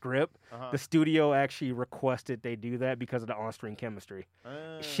in the script. The studio actually requested they do that because of the on-screen chemistry.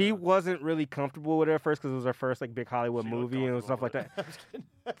 She wasn't really comfortable with it at first because it was her first, like, big Hollywood movie and stuff like that.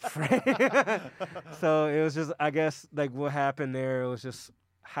 So it was just, I guess, like, what happened there, it was just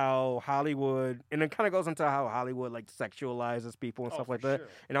how Hollywood, and it kind of goes into how Hollywood, like, sexualizes people and stuff like that. Sure.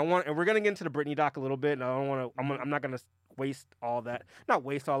 And we're gonna get into the Britney doc a little bit, and I'm not gonna waste all that, not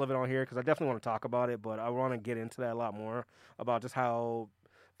waste all of it on here because I definitely want to talk about it, but I want to get into that a lot more about just how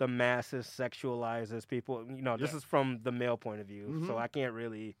the masses sexualizes people. This is from the male point of view, so I can't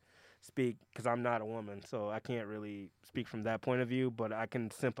really speak because I'm not a woman, so I can't really speak from that point of view, but I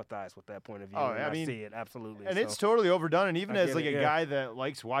can sympathize with that point of view. I see it, absolutely. And it's totally overdone, and even as, like, a guy that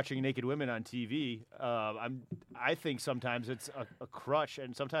likes watching naked women on TV, I think sometimes it's a crutch,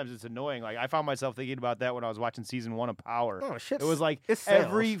 and sometimes it's annoying. Like, I found myself thinking about that when I was watching season 1 of Power. Oh, shit. It was like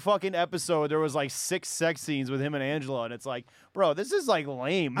every fucking episode there was, like, 6 sex scenes with him and Angela, and it's like, bro, this is, like,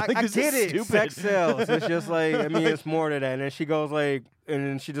 lame. I get it. Stupid. Sex sells. It's just like, it's more to that. And then she goes, like,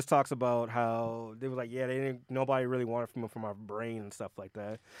 And she just talks about how they was like, yeah, nobody really wanted from my brain and stuff like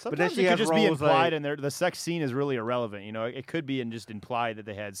that. Sometimes but then she it has could just be roles implied, like, and the sex scene is really irrelevant. You know, it could be just implied that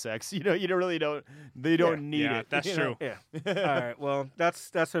they had sex. You know, you don't really don't. They don't need Yeah, it. that's you true. know? yeah. All right, well, that's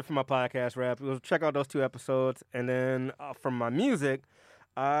it for my podcast rap. We'll check out those 2 episodes, and then from my music,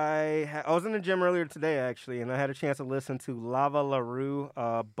 I was in the gym earlier today actually, and I had a chance to listen to Lava LaRue,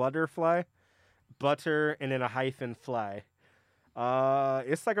 Butterfly, butter, and then a hyphen fly.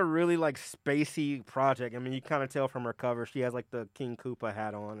 It's like a really like spacey project. I mean, you kind of tell from her cover she has like the King Koopa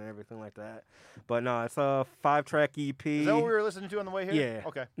hat on and everything like that. But no, it's a 5-track EP. Is that what we were listening to on the way here? Yeah.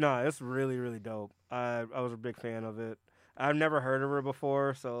 Okay. No, it's really really dope. I was a big fan of it. I've never heard of her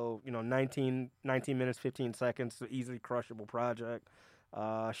before, so 19 minutes 15 seconds, so easily crushable project.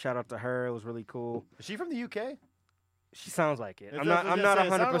 Shout out to her. It was really cool. Is she from the UK? She sounds like it. It I'm does- not it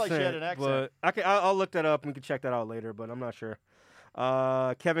sounded 100%, like she had an accent. but I'll look that up and we can check that out later. But I'm not sure.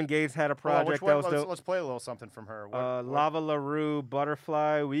 Kevin Gates had a Hold on, project which that one? was dope. Let's play a little something from her. Lava LaRue,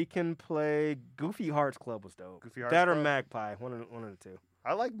 Butterfly. We can play Goofy Hearts Club was dope. Goofy Hearts that or Club? Magpie. One of the two.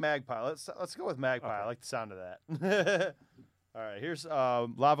 I like Magpie. Let's go with Magpie. Okay. I like the sound of that. All right, here's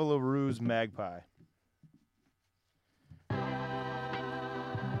Lava LaRue's Magpie.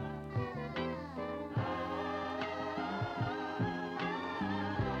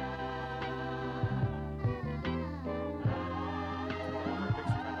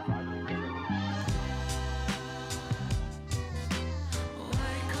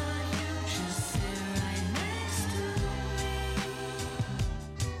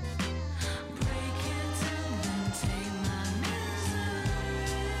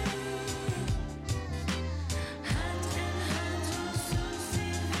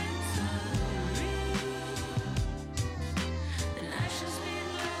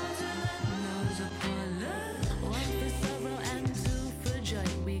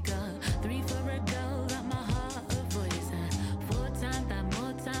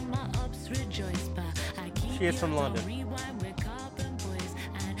 She is from London.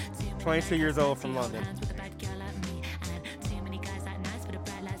 22 years old from London.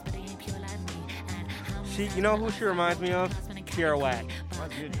 You know who she reminds me of? Tierra Whack.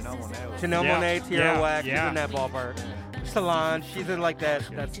 Janelle Monáe, Tierra Yeah, Whack. yeah. She's in that ballpark. Solange, she's in like that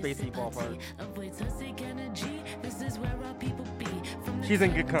spacey ballpark. She's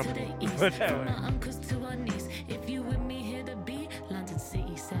in good company. Put it that way.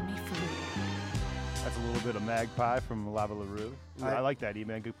 That's a little bit of Magpie from Lava LaRue. I like that,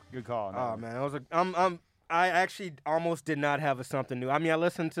 E-Man. Good call. on that Oh one. man, I actually almost did not have something new. I mean, I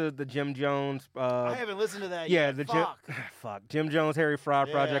listened to the Jim Jones. I haven't listened to that Yeah, yet. the Fuck. Jim Jones Harry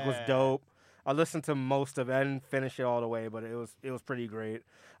Fraud project was Yeah. dope. I listened to most of it. I didn't finish it all the way, but it was pretty great.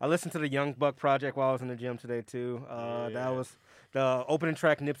 I listened to the Young Buck project while I was in the gym today too. That was the opening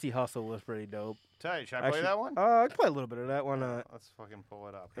track. Nipsey Hussle was pretty dope. Tight. Should I play Actually, that one? I can play a little bit of that. Why not? Let's fucking pull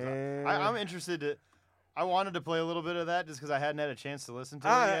it up. 'Cause I'm interested to. I wanted to play a little bit of that just because I hadn't had a chance to listen to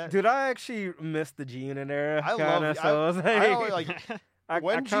it yet. Dude, I actually missed the G-Unit era. I kinda, love. so I was I always, like, when I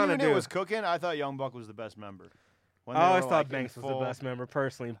kinda G-Unit do. was cooking, I thought Young Buck was the best member. When I they always were, thought like, in Banks was the full- best member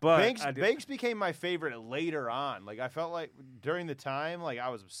personally, but Banks became my favorite later on. Like I felt like during the time, like I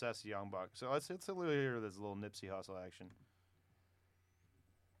was obsessed with Young Buck. So let's hear this little Nipsey Hussle action.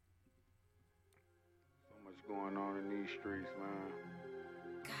 So much going on in these streets, man.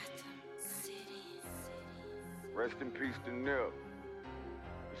 Rest in peace to Nip.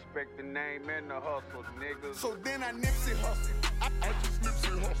 Respect the name and the hustle, niggas. So then I Nipsey hustle. I just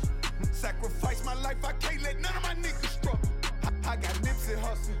Nipsey hustle. Sacrifice my life, I can't let none of my niggas struggle. I got Nipsey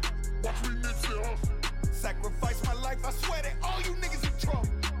hustle. Watch me Nipsey hustle. Sacrifice my life, I swear that all you niggas in trouble.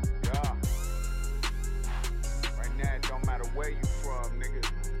 Yeah. Right now, it don't matter where you from, nigga.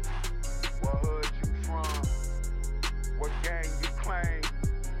 What hood you from? What gang you claim?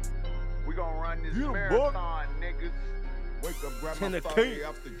 We gon' run this marathon, niggas. Wake up, grab my Tennessee. phone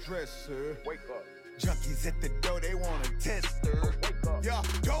off the dresser. Wake up. Junkies at the door, they want a tester. Wake up. Yeah,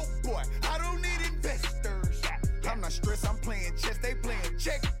 dope boy, I don't need investors. I'm not stressed, I'm playing chess, they playing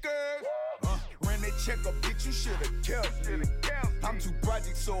checkers. Ran that check up, bitch, you should've kept me. I'm too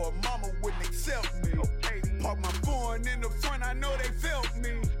project, so a mama wouldn't accept me. Park my phone in the front, I know they felt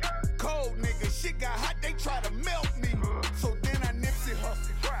me. Cold nigga, shit got hot, they try to melt me. So then I Nipsey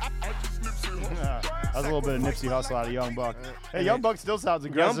hustle. I just Nipsey hustle. That was a little bit of Nipsey Hussle out of Young Buck. Hey, Young Buck still sounds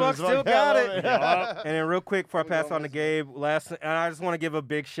aggressive. Young Buck as fuck. still Yeah, I got love it. Yup. And then real quick before I pass on to Gabe, and I just want to give a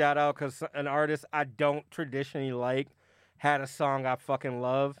big shout out because an artist I don't traditionally like had a song I fucking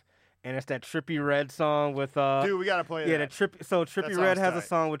love, and it's that Trippie Redd song with Dude, we gotta play that. Trippie That Redd has a sounds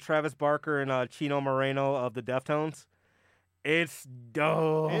song with Travis Barker and Chino Moreno of the Deftones, It's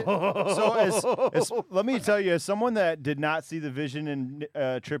dope. Let me tell you, as someone that did not see the vision in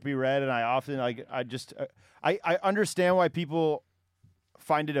Trippie Redd, and I often I understand why people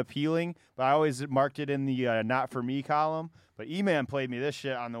find it appealing, but I always marked it in the not for me column. But E-Man played me this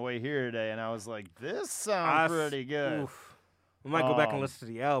shit on the way here today, and I was like, this sounds pretty good. Oof. We might go back and listen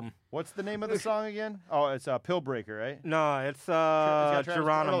to the album. What's the name of the song again? Oh, it's Pillbreaker, right? No, it's Geronimo.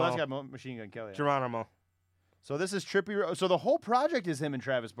 Geronimo. Oh, that's got Machine Gun Kelly. Geronimo. So this is Trippie. So the whole project is him and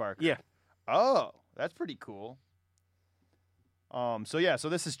Travis Barker. Yeah. Oh, that's pretty cool. So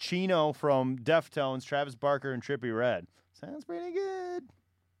this is Chino from Deftones, Travis Barker, and Trippie Redd. Sounds pretty good.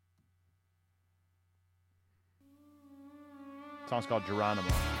 Song's called Geronimo.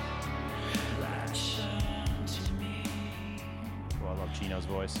 Oh, I love Chino's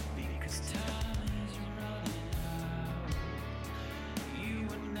voice.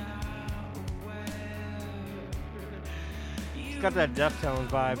 It's got that Deftones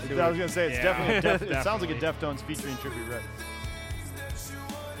vibe to it. I was gonna say it's definitely it sounds like a Deftones featuring Trippie Redd.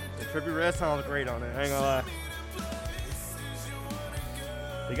 Yeah, Trippie Redd sounds great on it. I ain't gonna lie.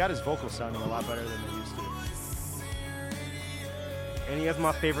 They got his vocals sounding a lot better than they used to. And he has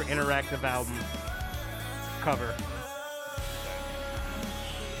my favorite interactive album cover.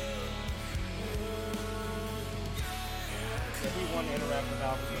 Yeah, he won the interactive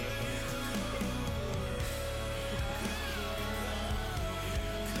album.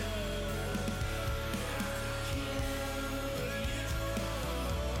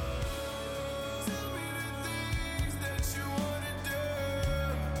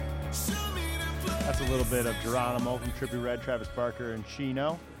 That's a little bit of Geronimo from Trippie Redd, Travis Barker, and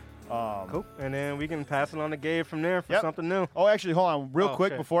Chino. Cool. And then we can pass it on to Gabe from there for something new. Oh, actually, hold on real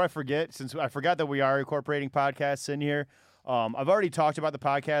quick shit. before I forget, since I forgot that we are incorporating podcasts in here. I've already talked about the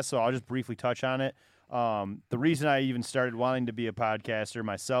podcast, so I'll just briefly touch on it. The reason I even started wanting to be a podcaster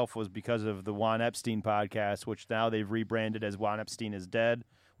myself was because of the Juan Epstein podcast, which now they've rebranded as Juan Epstein is Dead,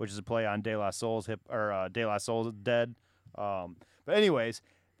 which is a play on De La Soul's De La Soul's Dead. But anyways,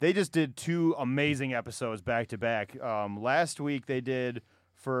 they just did 2 amazing episodes back to back. Last week they did,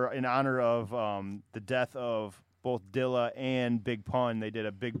 in honor of the death of both Dilla and Big Pun, they did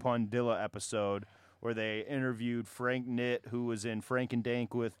a Big Pun Dilla episode where they interviewed Frank Nitt, who was in Frank and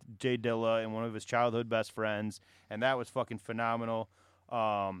Dank with Jay Dilla and one of his childhood best friends, and that was fucking phenomenal.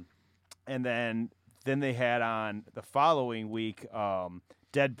 And then they had on the following week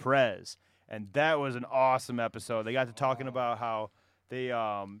Dead Prez, and that was an awesome episode. They got to talking about how they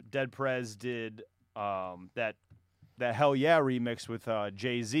Dead Prez did that Hell Yeah remix with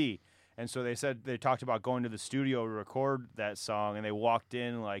Jay-Z. And so they talked about going to the studio to record that song, and they walked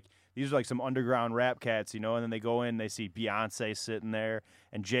in like, these are like some underground rap cats, and then they go in, they see Beyonce sitting there,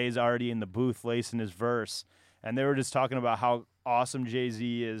 and Jay's already in the booth lacing his verse. And they were just talking about how awesome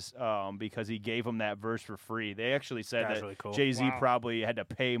Jay-Z is because he gave him that verse for free. They actually said That's that really cool. Jay-Z probably had to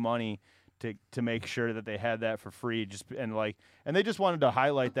pay money to make sure that they had that for free. And they just wanted to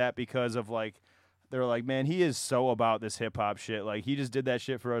highlight that because of they were like, man, he is so about this hip hop shit. Like, he just did that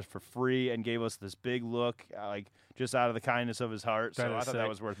shit for us for free and gave us this big look, just out of the kindness of his heart. So I thought that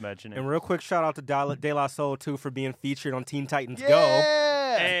was worth mentioning. And real quick shout out to De La Soul too for being featured on Teen Titans Go.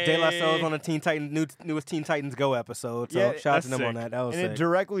 Hey! De La Soul's on the newest Teen Titans Go episode. So shout out to them on that. That was and sick. it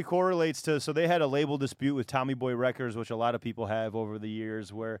directly correlates to, so they had a label dispute with Tommy Boy Records, which a lot of people have over the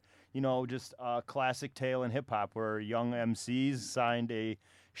years, where, just a classic tale in hip hop where young MCs signed a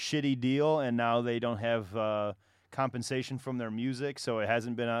shitty deal and now they don't have compensation from their music, so it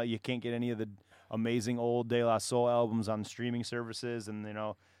hasn't been out. You can't get any of the amazing old De La Soul albums on streaming services, and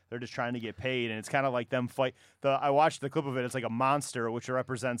they're just trying to get paid, and it's kind of like them fight. I watched the clip of it. It's like a monster, which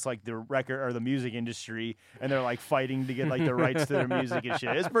represents like the record or the music industry, and they're like fighting to get like the rights to their music and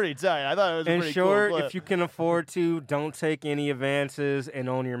shit. It's pretty tight. I thought it was a pretty cool clip. If you can afford to, don't take any advances and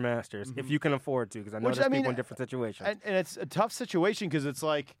own your masters. If you can afford to, because I know there's people in different situations. And it's a tough situation because it's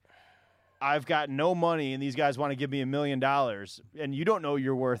like, I've got no money, and these guys want to give me $1 million, and you don't know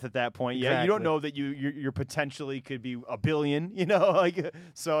your worth at that point yet. You don't know that you potentially could be $1 billion.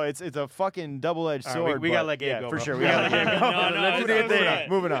 So it's a fucking double-edged sword. We gotta let Gabe go, for bro. sure. We gotta let Gabe go. No,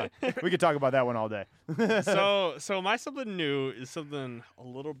 Moving on. We could talk about that one all day. So my something new is something a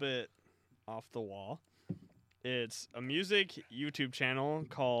little bit off the wall. It's a music YouTube channel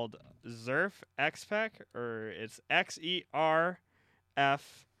called Zerf XPEC, or it's XERF.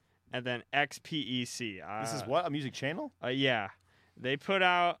 And then XPEC. This is what? A music channel? Yeah. They put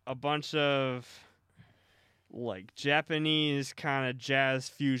out a bunch of Japanese kind of jazz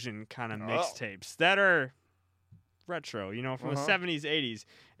fusion kind of mixtapes that are retro, from the 70s, 80s.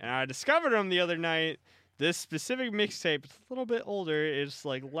 And I discovered them the other night this specific mixtape is a little bit older. It's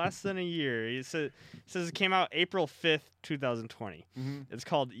like less than a year. It says it came out April 5th, 2020. It's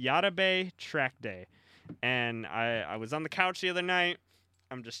called Yada Bay Track Day. And I was on the couch the other night.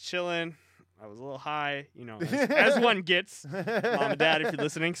 I'm just chilling. I was a little high, you know, as one gets. Mom and Dad, if you're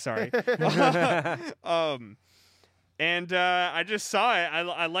listening, sorry. And I just saw it.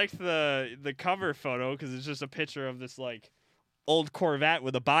 I liked the cover photo because it's just a picture of this like old Corvette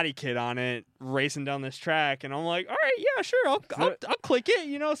with a body kit on it racing down this track, and I'm like, all right, yeah, sure, I'll click it,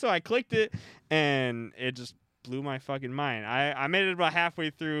 you know. So I clicked it, and it just blew my fucking mind. I made it about halfway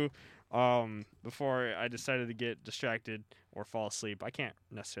through before I decided to get distracted or fall asleep. I can't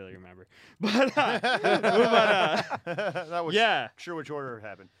necessarily remember, but that was sure which order it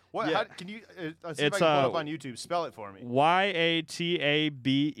happened. What? Yeah. How, can you? Let's see if I can pull it up on YouTube. Spell it for me. YATABE.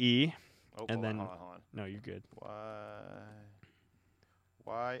 Oh, and then hold on. No, you're good.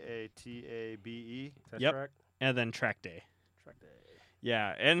 YATABE. Yep. Track? And then Track Day.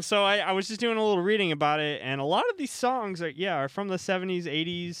 Yeah, and so I was just doing a little reading about it, and a lot of these songs are from the 70s,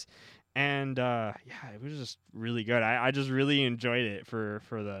 80s, and it was just really good. I just really enjoyed it for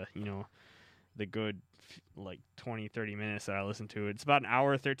the, you know, the good like 20, 30 minutes that I listened to it. It's about an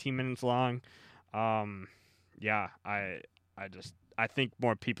hour, 13 minutes long. I think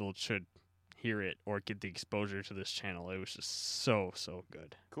more people should hear it or get the exposure to this channel. It was just so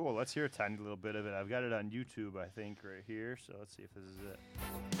good. Cool. Let's hear a tiny little bit of it. I've got it on YouTube, I think, right here. So let's see if this is it.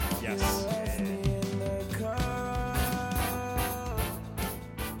 Yes.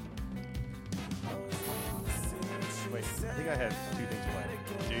 Wait, I think I have two things playing.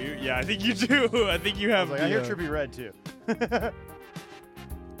 Do you? Yeah, I think you do. I think you have. I hear Trippie Redd too.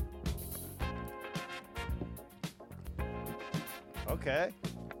 Okay.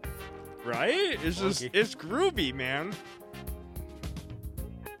 Right? It's just it's groovy, man.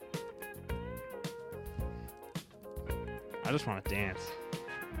 I just want to dance.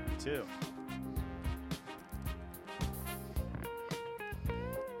 Me too. I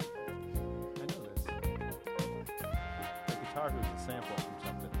know this. The guitar was a sample from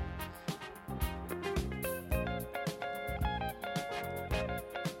something.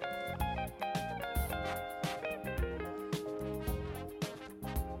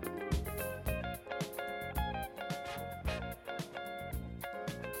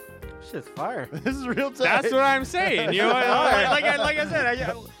 Shit's fire. This is real tight. That's what I'm saying. You know, like I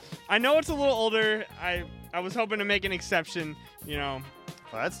said, I know it's a little older. I was hoping to make an exception. You know.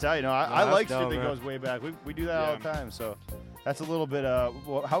 Well, that's tight. You know, I like shit that goes way back. We do that all the time. So that's a little bit.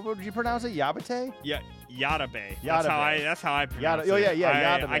 How would you pronounce it? Yabate? Yeah, Yada Bay. Yada Bay. That's how I pronounce it. Oh yeah,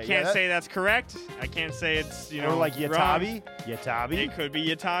 Yada Bay. I can't say that's correct. I can't say it's or like Yatabi. Wrong. Yatabi. It could be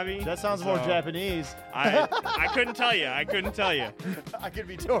Yatabi. That sounds more Japanese. I couldn't tell you. I could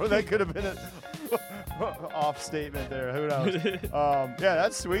be told that could have been an off statement there. Who knows? Yeah,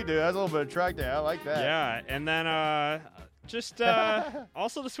 that's sweet, dude. That's a little bit of track day. I like that. Yeah, and then just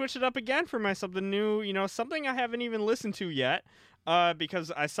also to switch it up again for my something new, you know, something I haven't even listened to yet,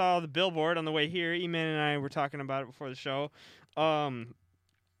 because I saw the billboard on the way here. E-Man and I were talking about it before the show.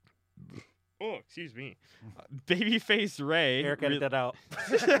 Excuse me. Babyface Ray. Eric, edit that out.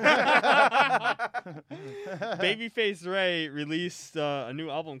 Babyface Ray released a new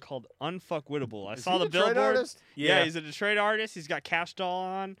album called Unfuckwittable. I saw the Detroit billboard. Artist? Yeah, he's a Detroit artist. He's got Cash Doll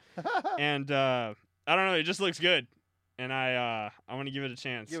on, and I don't know. It just looks good, and I want to give it a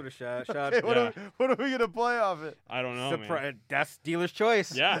chance. Give it a shot. Okay, what are we gonna play off it? I don't know, man. That's dealer's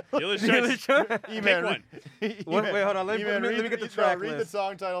choice. Yeah, dealer's choice. Pick one. Wait, hold on. Let me get the track Read the list.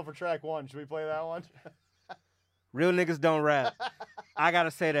 song title for track one. Should we play that one? Real niggas don't rap. I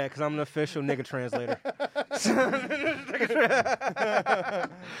gotta say that because I'm an official nigga translator. All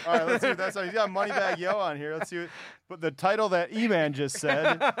right, let's see what that's. He's got Moneybag Yo on here. Let's see what the title that E-Man just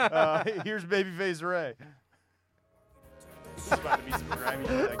said. Here's Babyface Ray. This is about to be some grimy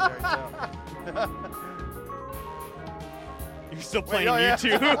shit, I can already tell. You're still playing Wait,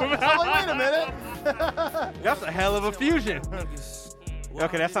 YouTube. Wait a minute. That's a hell of a fusion.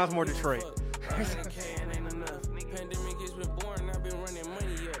 Okay, that sounds more Detroit.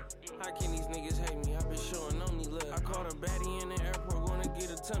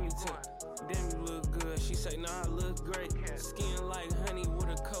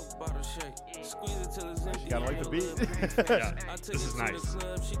 You gotta like the beat. Yeah, this is nice.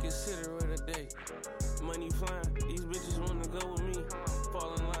 Money flying, these bitches wanna go with me.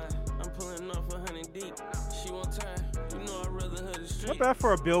 Fall in line, I'm pulling off 100 deep. She won't time, you know I'd rather her the street. Not bad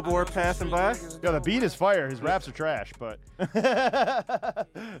for a billboard passing by. Yeah, the beat is fire. His raps are trash, but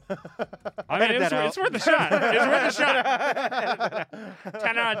I mean, Edit that it's worth a shot. It's worth a shot.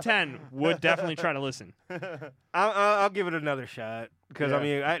 10 out of 10 would definitely try to listen. I'll give it another shot because Yeah. I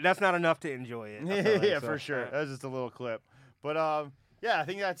mean that's not enough to enjoy it. I feel like, Yeah, so. for sure. That was just a little clip. But yeah, I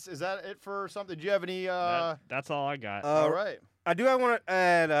think is that it for something? Do you have any? That's all I got. All right. I want to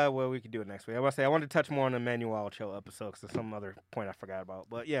add. Well, we could do it next week. I want to say I wanted to touch more on the Manuel Cho episode because there's some other point I forgot about.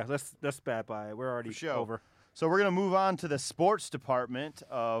 But yeah, let's bat by it. We're already For sure. over. So we're gonna move on to the sports department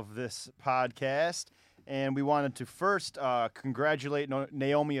of this podcast, and we wanted to first congratulate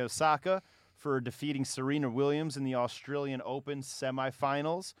Naomi Osaka for defeating Serena Williams in the Australian Open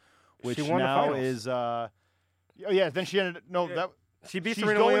semifinals, which She won the now finals. is. Oh yeah, then she ended. No, that. She beat She's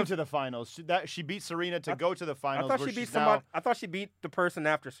Serena going Williams. to the finals. She beat Serena to go to the I finals. thought where she beat she's somebody. now- I thought she beat the person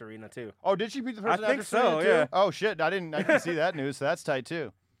after Serena too. Oh, did she beat the person I think after Serena so, too? yeah. Oh shit, I didn't see that news. So that's tight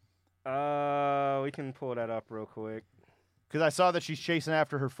too. We can pull that up real quick. Because I saw that she's chasing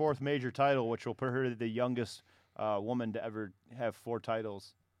after her 4th major title, which will put her the youngest woman to ever have 4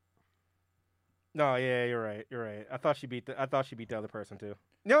 titles. No, yeah, you're right. You're right. I thought she beat the other person too.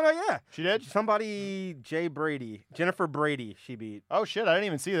 No, yeah. She did? Somebody, Jennifer Brady, she beat. Oh shit, I didn't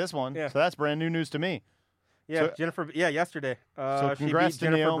even see this one. Yeah. So that's brand new news to me. Yeah, So- Jennifer. Yeah, yesterday. So she congrats beat to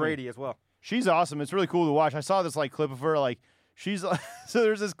Jennifer Naomi. Brady as well. She's awesome. It's really cool to watch. I saw this like clip of her like she's so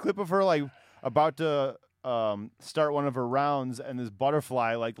there's this clip of her like about to start one of her rounds and this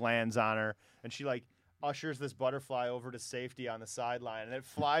butterfly like lands on her and she like ushers this butterfly over to safety on the sideline and it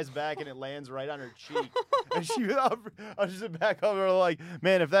flies back and it lands right on her cheek and she ushers it back over like,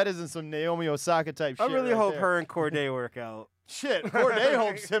 man, if that isn't some Naomi Osaka type I shit really right hope there. her and Corday work out. Shit, Corday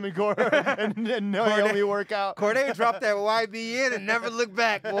hopes him and Naomi work out. Corday dropped that YB in and never looked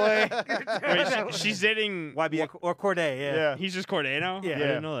back, boy. Wait, she's dating YB or Corday, yeah. Yeah. He's just Corday now? Yeah. I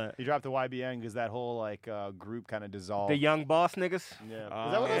didn't know that. He dropped the YBN because that whole like group kind of dissolved. The young boss niggas. Yeah.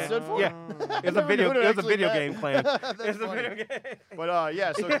 Is that what that stood for? Yeah. It was a video. It was a video game plan. That's It's a funny. video game. But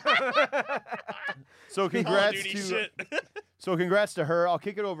yeah, so congrats Call of Duty to shit. so congrats to her. I'll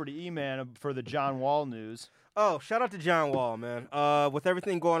kick it over to E-Man for the John Wall news. Oh, shout out to John Wall, man. With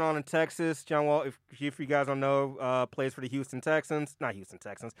everything going on in Texas, John Wall, if you guys don't know, plays for the Houston Texans. Not Houston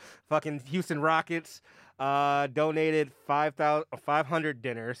Texans. Fucking Houston Rockets. Donated 500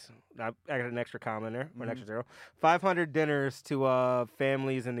 dinners. I got an extra comment there, or an extra 0. 500 dinners to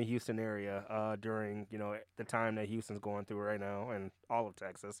families in the Houston area during, the time that Houston's going through right now and all of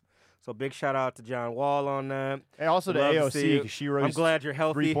Texas. So big shout out to John Wall on that. And also to Love to see AOC, you. 'cause she raised I'm glad you're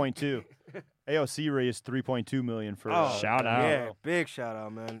healthy. 3.2. AOC raised 3.2 million for Shout out. Yeah, big shout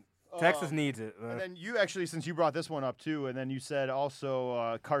out, man. Texas needs it, man. And then you actually, since you brought this one up too, and then you said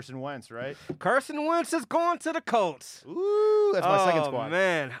also Carson Wentz, right? Carson Wentz is going to the Colts. Ooh, that's my second Oh, squad.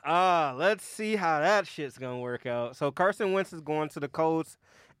 man. Let's see how that shit's going to work out. So Carson Wentz is going to the Colts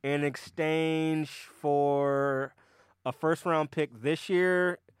in exchange for a first-round pick this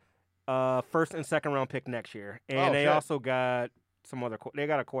year, first and second-round pick next year. And they shit. also got some other – they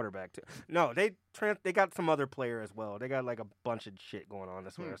got a quarterback too. No, they got some other player as well. They got like a bunch of shit going on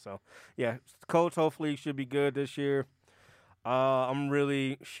this year. So, yeah, Colts hopefully should be good this year. I'm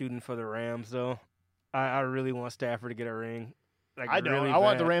really shooting for the Rams, though. I really want Stafford to get a ring. Like, I don't. really I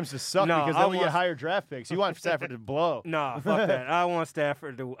want the bad. Rams to suck No, because I then we want- get higher draft picks. You want Stafford to blow. Nah, fuck that. I want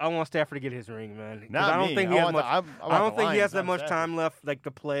Stafford to get his ring, man. 'Cause Not I don't me. think he I has want much. the- I want I don't the think he has Lions, that not much Stafford. time left, like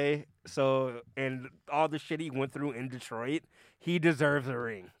to play. So, and all the shit he went through in Detroit, he deserves a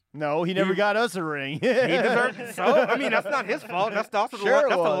ring. No, he never got us a ring. He deserves. So, I mean, that's not his fault. That's also Sure it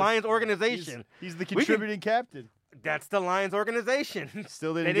that's the was. Lions organization. He's the We can- contributing captain. That's the Lions organization.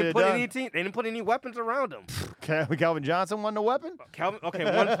 Still They didn't didn't get put it done. any team. They didn't put any weapons around him. Calvin Johnson won the weapon? Okay,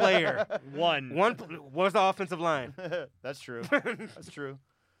 one player. One. What's the offensive line? That's true. That's true.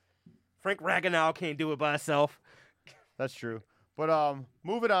 Frank Ragnow can't do it by himself. That's true. But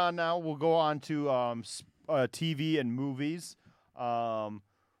moving on now, we'll go on to TV and movies.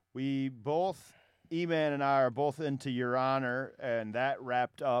 We both, E-Man and I, are both into Your Honor, and that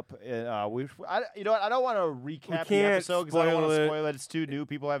wrapped up. You know what? I don't want to recap the can't episode because I don't want spoil to it. spoil it. It's too new.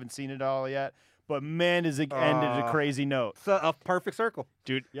 People haven't seen it all yet. But man, does it ended a crazy note. It's a perfect circle.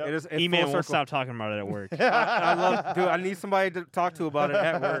 Dude, Yep. It is. It's E-Man full won't circle. stop talking about it at work. I love, dude. I need somebody to talk to about it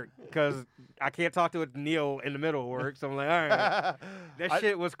at work because I can't talk to it Neil in the middle of work. So I'm like, all right, that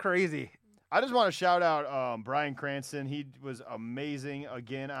shit was crazy. I just want to shout out Bryan Cranston. He was amazing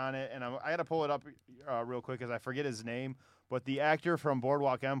again on it, and I got to pull it up real quick because I forget his name. But the actor from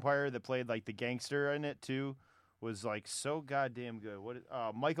Boardwalk Empire that played like the gangster in it too was like so goddamn good.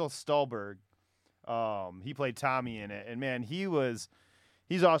 Michael Stuhlbarg. He played Tommy in it, and man, he's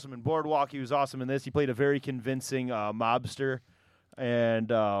awesome in Boardwalk. He was awesome in this. He played a very convincing mobster, and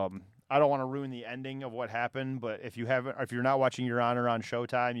I don't want to ruin the ending of what happened, but if you're not watching Your Honor on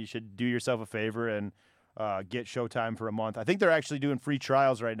Showtime, you should do yourself a favor and get Showtime for a month. I think they're actually doing free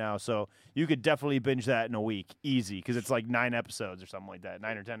trials right now, so you could definitely binge that in a week, easy, because it's like 9 episodes or something like that,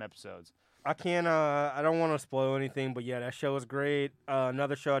 9 or 10 episodes. I can't. I don't want to spoil anything, but yeah, that show is great.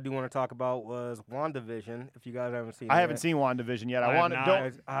 Another show I do want to talk about was WandaVision. If you guys haven't seen it, I haven't seen WandaVision yet. I I want to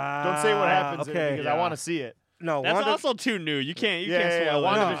don't say what happens in it because I want to see it. No, That's also too new. You can't spoil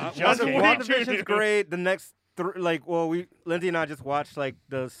WandaVision's it. just WandaVision's great. The next, Lindsay and I just watched like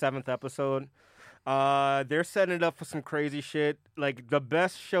the 7th episode. They're setting it up for some crazy shit. Like the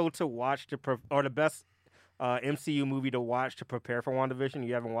best show to watch or the best MCU movie to watch to prepare for WandaVision,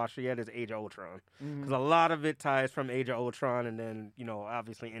 you haven't watched it yet, is Age of Ultron. Because a lot of it ties from Age of Ultron and then,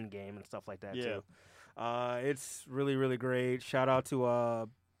 obviously Endgame and stuff like that too. It's really, really great. Shout out to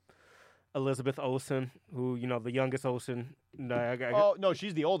Elizabeth Olsen, who, the youngest Olsen. No,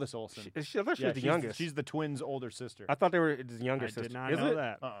 she's the oldest Olsen. I thought she was the youngest. She's the twins' older sister. I thought they were the younger sister. I did not know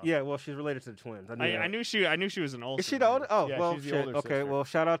that. Yeah, well, she's related to the twins. I knew she was an Olsen. Is she the older? Oh, Yeah, well, she's the shit. older Okay, sister. well,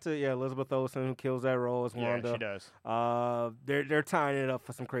 shout out to Elizabeth Olsen, who kills that role as Wanda. Yeah, she does. They're tying it up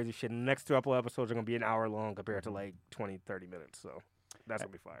for some crazy shit. And the next couple episodes are gonna be an hour long compared to like 20, 30 minutes. So that's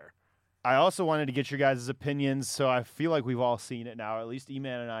gonna be fire. I also wanted to get your guys' opinions, so I feel like we've all seen it now. At least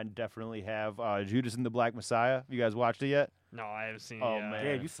E-Man and I definitely have. Judas and the Black Messiah. Have you guys watched it yet? No, I haven't seen Oh, it yet. man.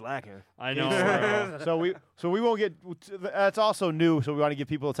 Yeah, you slacking. I know. So we won't get. That's also new, so we want to give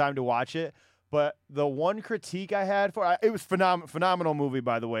people time to watch it. But the one critique I had for it was phenomenal movie,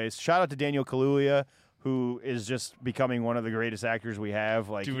 by the way. Shout out to Daniel Kaluuya, who is just becoming one of the greatest actors we have.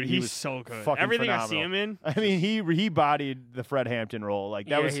 Like, Dude, he he's was so good. fucking Everything phenomenal. I see him in. I mean, he bodied the Fred Hampton role. Like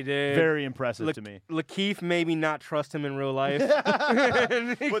that Yeah, was he did. very impressive to me. Lakeith made me not trust him in real life.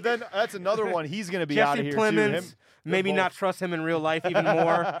 But then that's another one. He's going to be out of Jesse here Plemons, too. maybe not trust him in real life even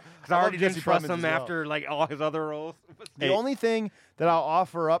more. Because I already Jesse didn't trust Plemons him as well. after like all his other roles. The only thing that I'll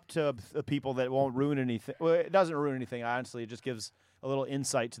offer up to the people that won't ruin anything, well, it doesn't ruin anything, honestly. It just gives a little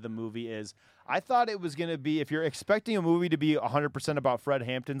insight to the movie is I thought it was going to be, if you're expecting a movie to be 100% about Fred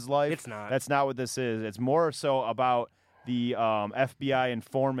Hampton's life, It's not. That's not what this is. It's more so about the FBI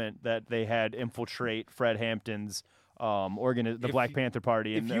informant that they had infiltrate Fred Hampton's the Black Panther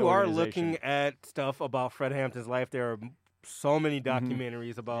Party. If you are looking at stuff about Fred Hampton's life, there are so many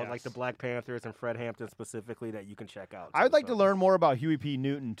documentaries about like the Black Panthers and Fred Hampton specifically that you can check out. I would like to learn more about Huey P.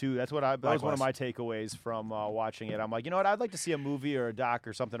 Newton too. That was one of Likewise. my takeaways from watching it. I'm like, you know what? I'd like to see a movie or a doc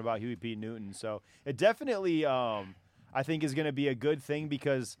or something about Huey P. Newton. So it definitely, I think, is going to be a good thing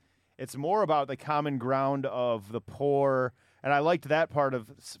because it's more about the common ground of the poor. And I liked that part of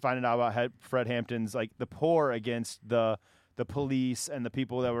finding out about Fred Hampton's, like the poor against the police and the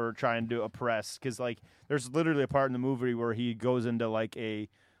people that were trying to oppress. Because like there's literally a part in the movie where he goes into like a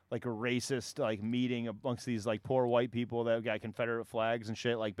racist like meeting amongst these like poor white people that got Confederate flags and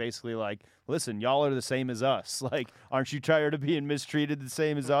shit. Like basically like, listen, y'all are the same as us. Like, aren't you tired of being mistreated the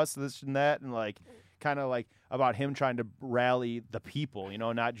same as us? This and that, and like kind of like about him trying to rally the people.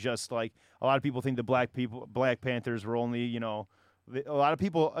 Not just like a lot of people think the Black Panthers were only a lot of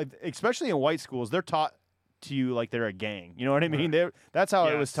people, especially in white schools, they're taught to you like they're a gang. You know what I mean? That's how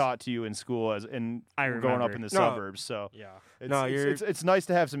it was taught to you in school growing up in the suburbs. So yeah, it's nice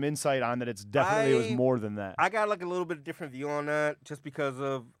to have some insight on that. It's definitely it was more than that. I got like a little bit different view on that just because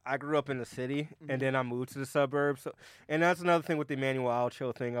of I grew up in the city and then I moved to the suburbs. And that's another thing with the Emmanuel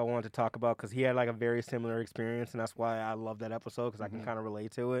Alcho thing I wanted to talk about because he had like a very similar experience, and that's why I love that episode because I can kind of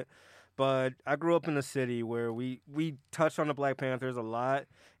relate to it. But I grew up in a city where we touched on the Black Panthers a lot,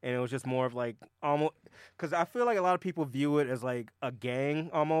 and it was just more of like almost because I feel like a lot of people view it as like a gang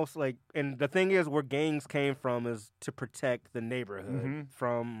almost like. And the thing is, where gangs came from is to protect the neighborhood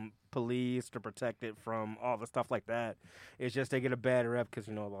from police, to protect it from all the stuff like that. It's just they get a bad rep because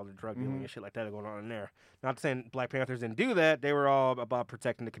all the drug dealing and shit like that are going on in there. Not saying Black Panthers didn't do that; they were all about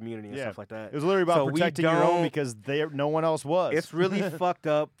protecting the community and stuff like that. It was literally about protecting your own because no one else was. It's really fucked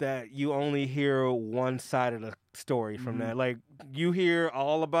up that you only hear one side of the story from that. Like you hear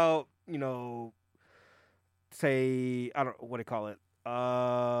all about, say I don't what do you call it?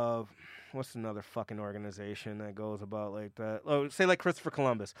 What's another fucking organization that goes about like that? Oh, say like Christopher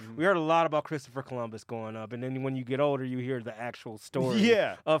Columbus. We heard a lot about Christopher Columbus going up, and then when you get older, you hear the actual story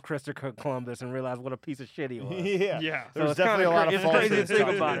of Christopher Columbus and realize what a piece of shit he was. Yeah. So There's it's definitely a lot of it's crazy to falsehoods think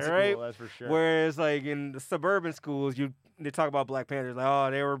taught about in it, school, right? that's for sure. Whereas like in the suburban schools, they talk about Black Panthers like, oh,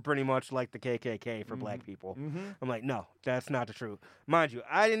 they were pretty much like the KKK for black people. I'm like, no, that's not the truth. Mind you,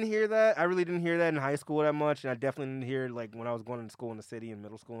 I didn't hear that. I really didn't hear that in high school that much, and I definitely didn't hear it like when I was going to school in the city and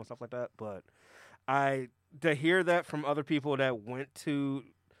middle school and stuff like that. But to hear that from other people that went to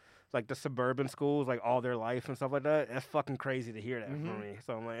like the suburban schools, like all their life and stuff like that. That's fucking crazy to hear that from me.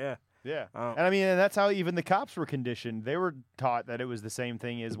 So I'm like, yeah. Yeah. And I mean, and that's how even the cops were conditioned. They were taught that it was the same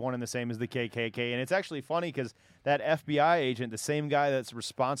thing as one and the same as the KKK. And it's actually funny because that FBI agent, the same guy that's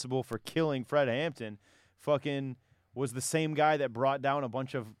responsible for killing Fred Hampton, fucking was the same guy that brought down a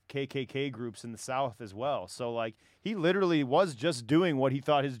bunch of KKK groups in the South as well. So, like, he literally was just doing what he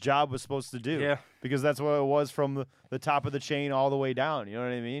thought his job was supposed to do. Yeah. Because that's what it was from the top of the chain all the way down. You know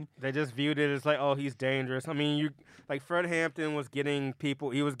what I mean? They just viewed it as like, oh, he's dangerous. I mean, like Fred Hampton was getting people.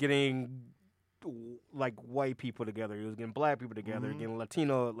 He was getting like white people together. He was getting black people together. Getting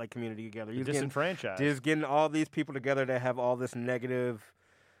Latino like community together. He was disenfranchised. Just getting all these people together that have all this negative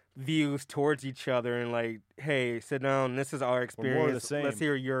views towards each other and like, hey, sit down. This is our experience. We're more the same. Let's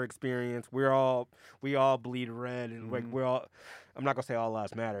hear your experience. We all bleed red and like we're all. I'm not gonna say all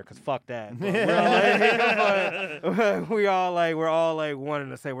lives matter because fuck that. We're all like wanting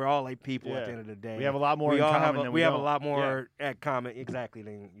to say we're all like people at the end of the day. We have a lot more in common than we have don't. a lot more at common exactly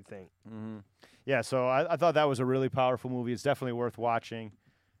than you think. Yeah, so I thought that was a really powerful movie. It's definitely worth watching.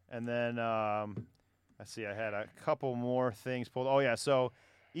 And then let's see, I had a couple more things pulled. Oh yeah, so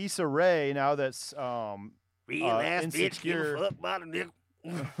Issa Rae, now that's Insecure.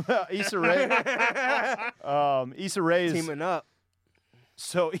 Issa Rae's Teaming up.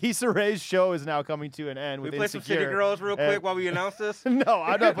 So Issa Rae's show is now coming to an end. We with play some Insecure. City Girls real quick while we announce this. No,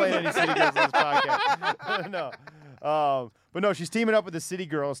 I'm not playing any City Girls on this podcast. No. But no, she's teaming up with the City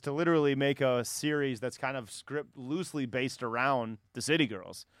Girls to literally make a series that's kind of script loosely based around the City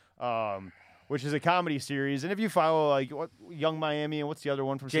Girls, which is a comedy series. And if you follow like Young Miami and what's the other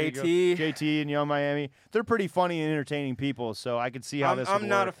one from City Girls? JT and Young Miami, they're pretty funny and entertaining people. So I could see how this would I'm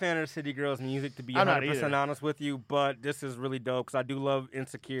not a work. fan of City Girls music, to be I'm not 100% either. honest with you, but this is really dope because I do love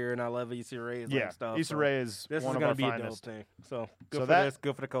Insecure and I love Issa Rae's stuff. Issa Rae is this one is of gonna our be finest. a dope thing. So good So for that- this,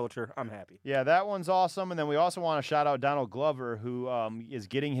 good for the culture. I'm happy. Yeah, that one's awesome. And then we also want to shout out Donald Glover, who is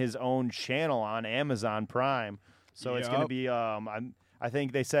getting his own channel on Amazon Prime. So it's going to be, I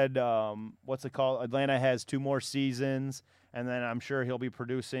think they said, what's it called? Atlanta has 2 more seasons. And then I'm sure he'll be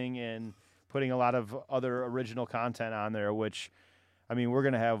producing and putting a lot of other original content on there, which, I mean, we're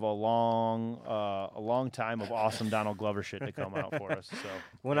going to have a long time of awesome Donald Glover shit to come out for us. So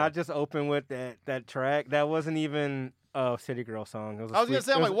When I just opened with that track, that wasn't even a City Girl song. It was I was going to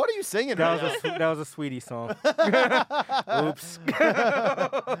say, I'm like, what are you singing right now? that was a Sweetie song. Oops.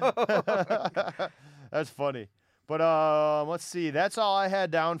 That's funny. But let's see. That's all I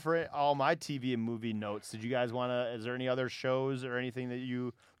had down for all my TV and movie notes. Did you guys want to? Is there any other shows or anything that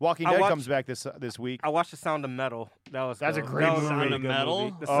you? Walking Dead comes back this week. I watched The Sound of Metal. That's a great that was movie. a really Sound of good Metal?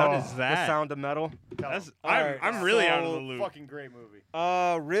 movie. What is that? The Sound of Metal. I'm really out of the loop. Fucking great movie.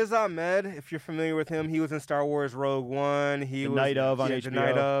 Riz Ahmed, if you're familiar with him, he was in Star Wars Rogue One. He was Night Of on The HBO.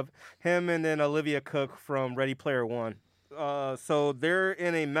 Night Of. Him and then Olivia Cook from Ready Player One. So they're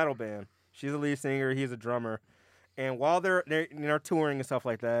in a metal band. She's a lead singer. He's a drummer. And while they're touring and stuff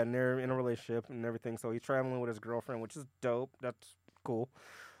like that, and they're in a relationship and everything, so he's traveling with his girlfriend, which is dope. That's cool.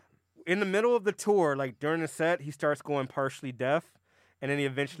 In the middle of the tour, like during the set, he starts going partially deaf, and then he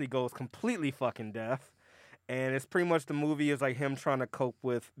eventually goes completely fucking deaf. And it's pretty much the movie is like him trying to cope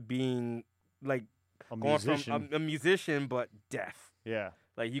with being like A going musician. from a musician but deaf. Yeah.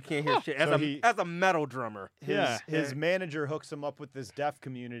 Like you can't hear shit as So as a metal drummer. His manager hooks him up with this deaf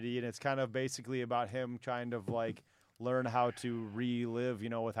community, and it's kind of basically about him trying to like learn how to relive,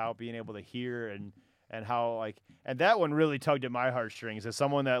 without being able to hear and how like, and that one really tugged at my heartstrings as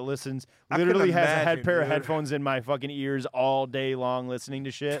someone that listens, I can literally has imagine, a pair of dude. headphones in my fucking ears all day long listening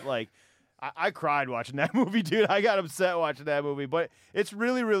to shit. Like, I cried watching that movie, dude. I got upset watching that movie, but it's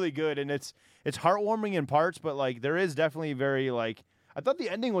really, really good. And it's heartwarming in parts, but like, there is definitely very like, I thought the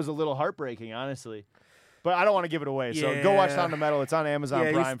ending was a little heartbreaking, honestly, but I don't want to give it away. So go watch Sound of Metal. It's on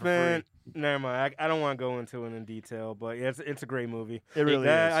Amazon Prime for free. Never mind. I don't want to go into it in detail, but yeah, it's a great movie. It really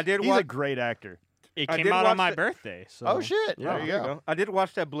is. I did He's watch, a great actor. It I came did out watch on my the- birthday. So. Oh shit! Yeah, there you go. I did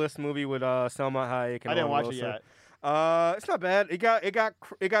watch that Bliss movie with Selma Hayek. And I didn't Owen watch Wilson. it yet. It's not bad. It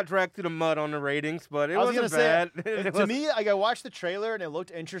got dragged through the mud on the ratings, but it I was wasn't gonna bad. say, It to was- me, like I watched the trailer and it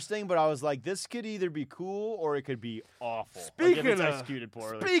looked interesting, but I was like, this could either be cool or it could be awful. Like, if it's executed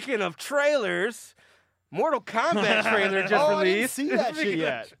poorly. Speaking of trailers, Mortal Kombat trailer just I didn't released. see that shit Speaking of-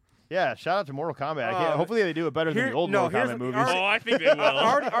 yet. Yeah, shout out to Mortal Kombat. Hopefully they do it better than the old Mortal Kombat movies. Oh, I think they will.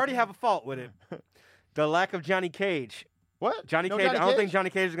 I already have a fault with it. The lack of Johnny Cage. What? Johnny No Cage? Johnny I don't Cage? think Johnny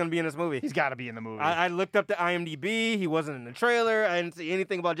Cage is going to be in this movie. He's got to be in the movie. I looked up the IMDb. He wasn't in the trailer. I didn't see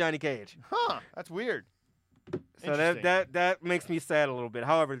anything about Johnny Cage. Huh? That's weird. So that makes me sad a little bit.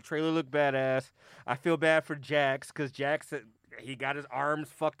 However, the trailer looked badass. I feel bad for Jax because Jax he got his arms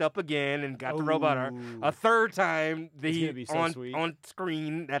fucked up again and got the robot arm a third time. It's gonna be so sweet. On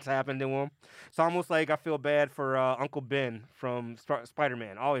screen that's happened to him. It's almost like I feel bad for Uncle Ben from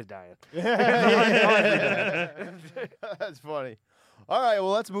Spider-Man, always dying. That's funny. All right,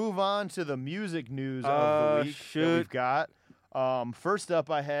 well, let's move on to the music news of the week that we've got. First up,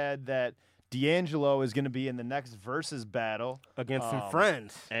 I had that D'Angelo is going to be in the next Versus battle against some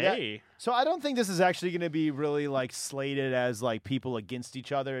friends. Hey. Yeah. So I don't think this is actually going to be really like slated as like people against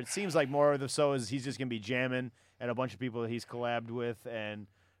each other. It seems like more of the so is he's just going to be jamming, and a bunch of people that he's collabed with and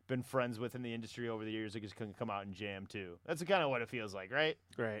been friends with in the industry over the years are just going to come out and jam too. That's kind of what it feels like, right?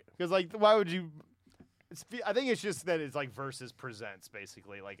 Right. Because like, why would you? I think it's just that it's like Versus presents,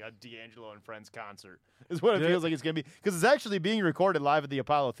 basically, like a D'Angelo and Friends concert is what it feels like it's going to be. Because it's actually being recorded live at the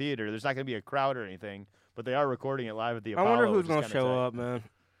Apollo Theater. There's not going to be a crowd or anything, but they are recording it live at the Apollo. I wonder who's going to show up, man.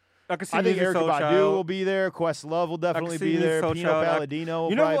 I think Erykah Badu will be there. Questlove will definitely be there. Pino Palladino will probably be there.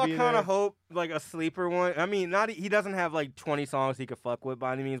 You know what I kind of hope, like a sleeper one? I mean, he doesn't have like 20 songs he could fuck with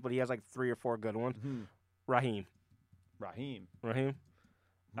by any means, but he has like 3 or 4 good ones. Mm-hmm. Raheem.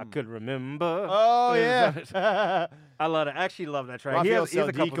 I could remember. Oh, yeah. I love it. I actually love that track. Raphael He has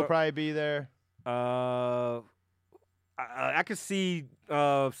a couple could probably be there. I could see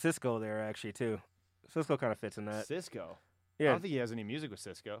Cisco there, actually, too. Cisco kind of fits in that. Cisco? Yeah. I don't think he has any music with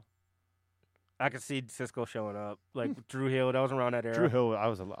Cisco. I could see Cisco showing up. Like Drew Hill, that was around that era. Drew Hill, I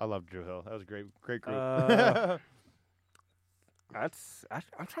loved Drew Hill. That was a great group. I'm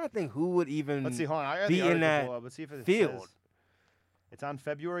trying to think who would even Let's see, hold on. I got be the in that up. Let's see if it field. Says. It's on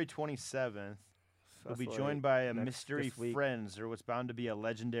February 27th. We'll be like joined by a this mystery week. friends, or what's bound to be a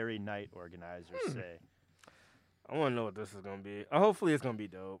legendary night, organizers say. I want to know what this is going to be. Hopefully it's going to be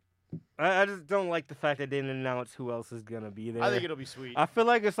dope. I just don't like the fact that they didn't announce who else is going to be there. I think it'll be sweet. I feel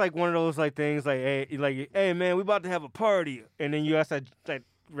like it's like one of those like things like, hey man, we about to have a party. And then you ask that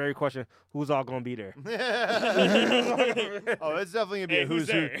very question, who's all going to be there? Oh, it's definitely going to be a who's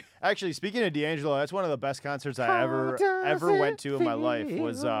who. Actually, speaking of D'Angelo, that's one of the best concerts I ever went to in my life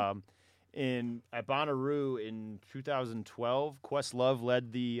was at Bonnaroo in 2012. Questlove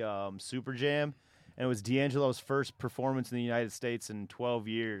led the Super Jam, and it was D'Angelo's first performance in the United States in 12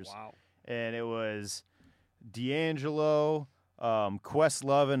 years. Wow. And it was D'Angelo,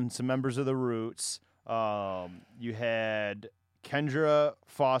 Questlove, and some members of the Roots. You had Kendra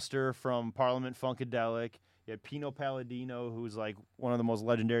Foster from Parliament Funkadelic. You had Pino Palladino, who's like one of the most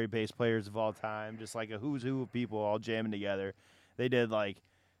legendary bass players of all time, just like a who's who of people all jamming together. They did like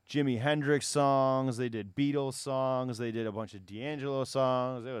Jimi Hendrix songs, they did Beatles songs, they did a bunch of D'Angelo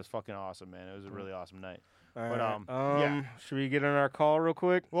songs. It was fucking awesome, man. It was a really awesome night. Yeah. Should we get on our call real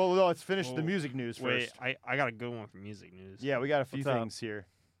quick? Well, let's finish the music news first. Wait, I got a good one for music news. Yeah, we got a few things here.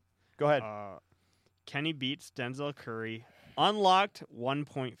 Go ahead. Kenny Beats Denzel Curry Unlocked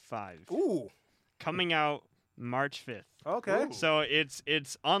 1.5. Ooh. Coming out March 5th. Okay. Ooh. So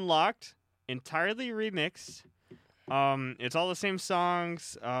it's Unlocked, entirely remixed. It's all the same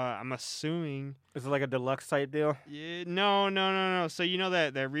songs. I'm assuming. Is it like a deluxe type deal? Yeah, no. So you know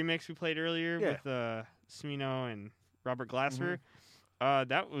that remix we played earlier with Smino and Robert Glasper? Mm-hmm.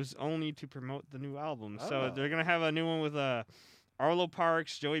 That was only to promote the new album. Oh. So they're gonna have a new one with Arlo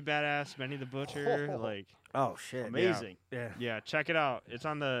Parks, Joey Badass, Benny the Butcher. Oh shit! Amazing. Yeah. Check it out. It's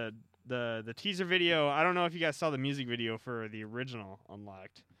on the teaser video. I don't know if you guys saw the music video for the original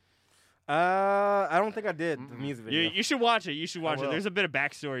Unlocked. I don't think I did the music video. You should watch it. There's a bit of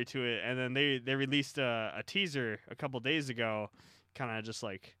backstory to it, and then they released a teaser a couple days ago, kind of just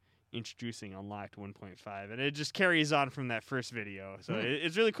like introducing Unlocked 1.5, and it just carries on from that first video. So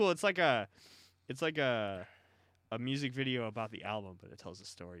it's really cool. It's like a music video about the album, but it tells a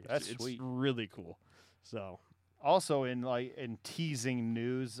story. That's it's sweet. Really cool. So. Also, in teasing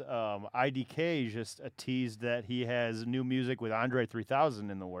news, IDK just teased that he has new music with Andre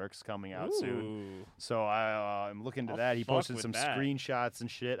 3000 in the works coming out soon. So I'm looking to that. He posted some screenshots and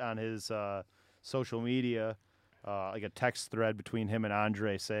shit on his social media, like a text thread between him and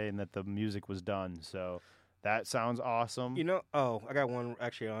Andre saying that the music was done. So that sounds awesome. You know, I got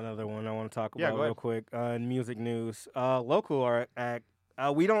another one I want to talk about real quick. In music news, local act.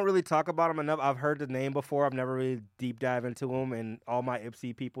 We don't really talk about him enough. I've heard the name before. I've never really deep dive into him. And all my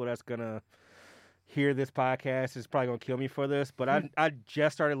Ipsy people that's going to hear this podcast is probably going to kill me for this. But I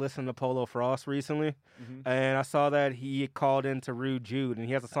just started listening to Polo Frost recently. Mm-hmm. And I saw that he called into Rude Jude. And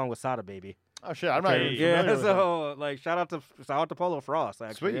he has a song with Sada Baby. Oh, shit. I'm not even familiar with him. Shout out to Polo Frost,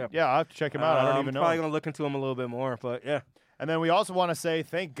 actually. Sweet. Yeah, I'll have to check him out. I don't even know. I'm probably going to look into him a little bit more. But, yeah. And then we also want to say,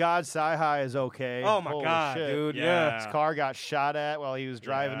 thank God Sci-Hi is okay. Oh, my Holy God, shit. dude. Yeah. His car got shot at while he was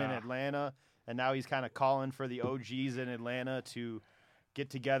driving in Atlanta. and now he's kind of calling for the OGs in Atlanta to get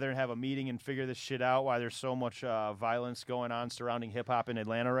together and have a meeting and figure this shit out. Why there's so much violence going on surrounding hip hop in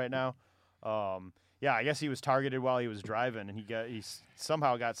Atlanta right now. Yeah, I guess he was targeted while he was driving, and he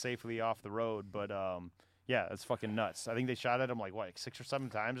somehow got safely off the road. But yeah, that's fucking nuts. I think they shot at him like 6 or 7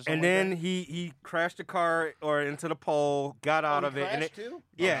 times. Or something And then like that? he crashed the car or into the pole, got out of it, and it, too?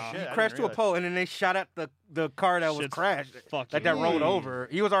 yeah, Oh, shit, I he didn't crashed to a realize. pole, and then they shot at the car that was Shit's crashed, fucking like that rolled weird. over.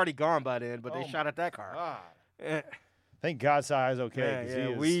 He was already gone by then, but Oh they shot at that car. God. Eh, Thank God Sai's okay. yeah, 'Cause yeah,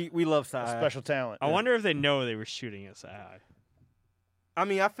 he is we love a Sai. special talent. I wonder if they know they were shooting at Sai. I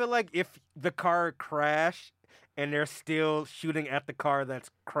mean, I feel like if the car crashed and they're still shooting at the car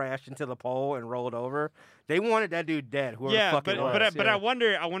that's crashed into the pole and rolled over, they wanted that dude dead. Whoever the Yeah, fuck but it was. but I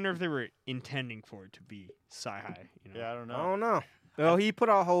wonder if they were intending for it to be Sai. You know? Yeah, I don't know. I don't know. Well, he put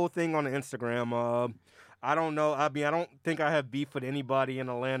a whole thing on the Instagram. I don't know. I mean, I don't think I have beef with anybody in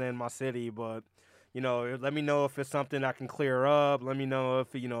Atlanta in my city, but let me know if it's something I can clear up. Let me know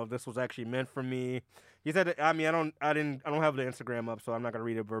if if this was actually meant for me. He said, I mean, I don't have the Instagram up, so I'm not gonna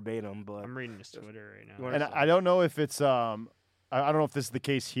read it verbatim. But I'm reading his Twitter right You now. wanna- And I don't know if it's I don't know if this is the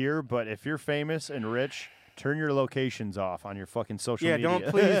case here, but if you're famous and rich, turn your locations off on your fucking social yeah, media. don't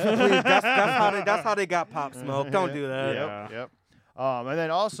please. That's how they got Pop Smoke. Don't do that. Yep. And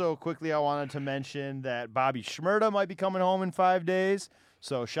then also quickly, I wanted to mention that Bobby Shmurda might be coming home in 5 days.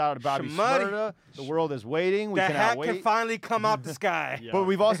 So shout out to Bobby Shmurda. Shmurda. The world is waiting. We The cannot hat wait. can finally come out the sky. But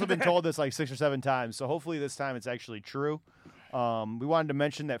we've also been told this like 6 or 7 times. So hopefully this time it's actually true. We wanted to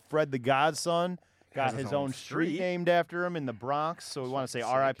mention that Fred the Godson got his own street named after him in the Bronx. So we want to say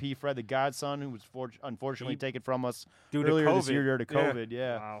R.I.P. Fred the Godson, who was unfortunately taken from us Due to earlier this COVID. year due to Yeah. COVID.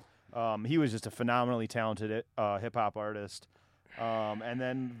 Yeah. Wow. He was just a phenomenally talented hip hop artist. And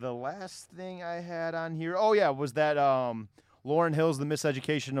then the last thing I had on here, was that Lauryn Hill's The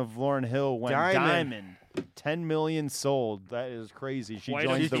Miseducation of Lauryn Hill went diamond. 10 million sold. That is crazy. She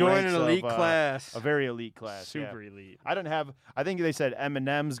joins She's the joining ranks an elite of, class. a very elite class. Super yeah. elite. I think they said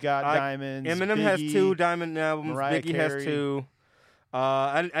Eminem's got diamonds. Eminem Biggie, has 2 diamond albums. Mariah Biggie has Carey. 2.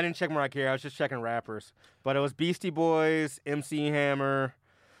 I didn't check Mariah Carey. I was just checking rappers. But it was Beastie Boys, MC Hammer.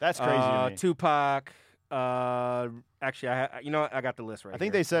 That's crazy to me. Tupac. Actually, I got the list right I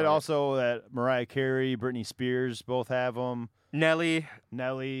think here. they said also that Mariah Carey, Britney Spears both have them. Nelly.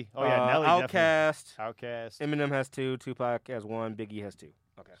 Nelly. Oh, yeah, Nelly definitely. Outkast. Outkast. Eminem has 2. Tupac has 1. Biggie has 2.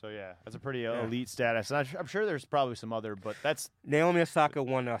 Okay. So, yeah, that's a pretty elite status. And I'm sure there's probably some other, but that's... Naomi Osaka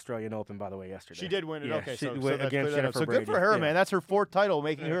won the Australian Open, by the way, yesterday. She did win it. Yeah, Okay, she so went that's against clear that up. Jennifer So good for Brady. her, Yeah. man. That's her 4th title,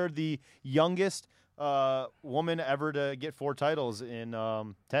 making her the youngest woman ever to get 4 titles in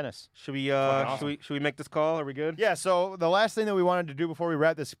tennis. Should we awesome. should we make this call? Are we good? Yeah, so the last thing that we wanted to do before we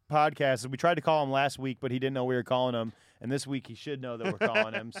wrap this podcast is we tried to call him last week, but he didn't know we were calling him. And this week he should know that we're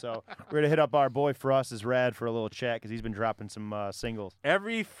calling him. So we're going to hit up our boy Frost Rad for a little chat because he's been dropping some singles.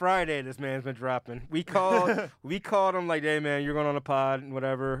 Every Friday, this man's been dropping. We called him like, "Hey, man, you're going on a pod and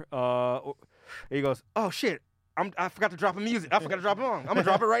whatever." He goes, "Oh shit, I forgot to drop a music. I forgot to drop a song. I'm gonna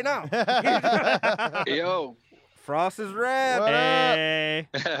drop it right now." Yo. Frost is Rad.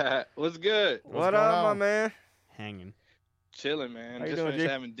 Hey. What's good? What up, my man? Hanging. Chilling, man. How you Just doing, finished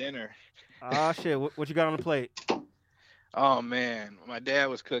G? having dinner. Ah, shit. What you got on the plate? Oh, man. My dad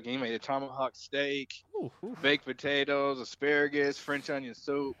was cooking. He made a tomahawk steak, baked potatoes, asparagus, French onion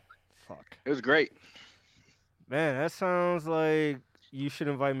soup. Fuck. It was great. Man, that sounds like you should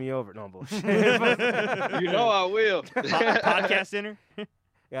invite me over. No bullshit. You know I will. Podcast dinner?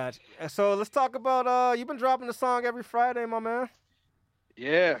 Gotcha. So let's talk about you've been dropping a song every Friday, my man.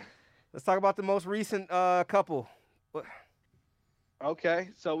 Yeah. Let's talk about the most recent couple. Okay.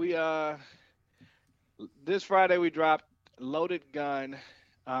 So we this Friday we dropped Loaded Gun.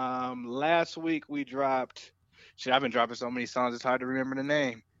 Last week we dropped I've been dropping so many songs it's hard to remember the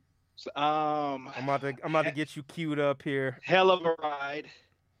name. So, I'm about to get you queued up here. Hell of a Ride.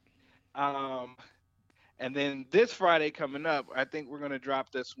 And then this Friday coming up, I think we're gonna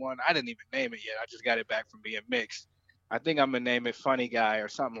drop this one. I didn't even name it yet. I just got it back from being mixed. I think I'm gonna name it Funny Guy or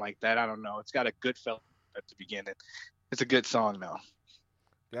something like that. I don't know. It's got a good fella at the beginning. It's a good song though.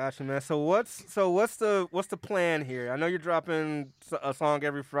 Gotcha, man. So what's the plan here? I know you're dropping a song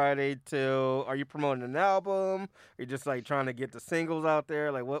every Friday. Are you promoting an album? Are you just like trying to get the singles out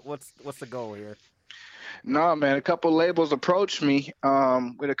there? Like what's the goal here? No, man. A couple labels approached me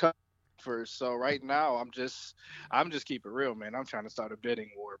with a couple offers. So right now I'm just keeping it real, man. I'm trying to start a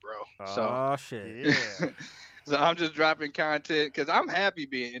bidding war, bro. Oh shit. Yeah. So I'm just dropping content because I'm happy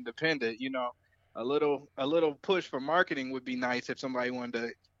being independent. You know, a little push for marketing would be nice if somebody wanted to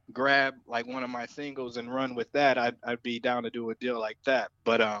grab like one of my singles and run with that. I'd be down to do a deal like that.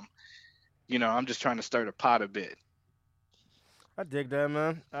 But I'm just trying to stir the pot a bit. I dig that,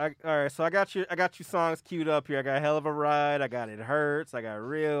 man. All right, so I got you songs queued up here. I got Hell of a Ride. I got It Hurts. I got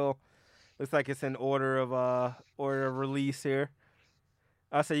Real. Looks like it's in order of release here.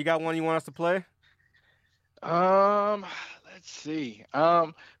 So you got one you want us to play? Let's see.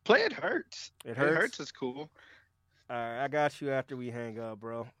 Play It Hurts. It Hurts? It Hurts is cool. All right, I got you after we hang up,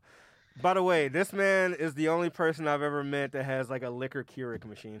 bro. By the way, this man is the only person I've ever met that has like a liquor Keurig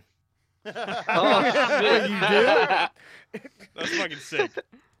machine. Oh, shit. You do? That's fucking sick.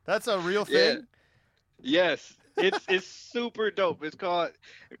 That's a real thing? Yes. It's super dope. It's called.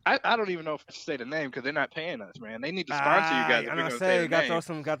 I don't even know if I should say the name because they're not paying us, man. They need to sponsor you guys. I'm gonna say, got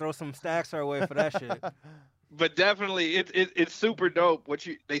to throw some stacks our way for that shit. But definitely, it's super dope.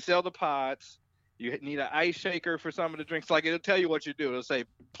 They sell the pods. You need an ice shaker for some of the drinks. Like it'll tell you what you do. It'll say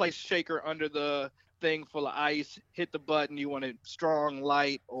place shaker under the thing full of ice. Hit the button. You want it strong,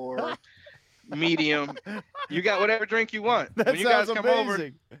 light, or medium. You got whatever drink you want. That sounds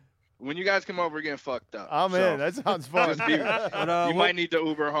amazing. When you guys come over, we're getting fucked up. I'm in. That sounds fun. You might need to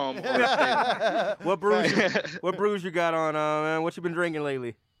Uber home. Or What brews you got on, man? What you been drinking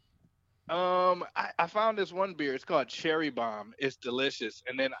lately? I found this one beer. It's called Cherry Bomb. It's delicious.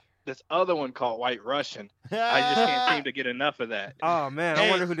 And then this other one called White Russian. I just can't seem to get enough of that. Oh man, I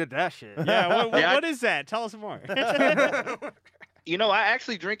wonder who did that shit. Yeah, what is that? Tell us more. I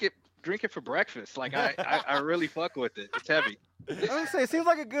actually drink it for breakfast. Like I really fuck with it. It's heavy. I was gonna say, it seems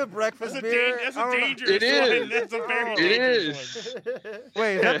like a good breakfast beer. That's a dangerous It is. one. That's a very It dangerous is.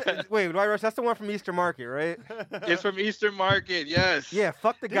 Wait, White Rush, that's the one from Easter Market, right? It's from Eastern Market. Yes. Yeah,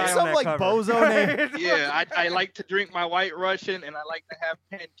 fuck the guy Didn't on some that like cover. bozo name? Yeah, I like to drink my White Russian and I like to have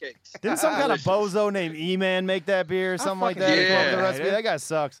pancakes. Didn't some kind of Delicious. bozo named E-Man make that beer or something like that? fucking He came up with the yeah. recipe? That guy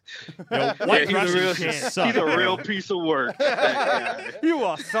sucks. Yo, Yeah, White he's Russian a real, shit sucks. he's a real piece of work. That You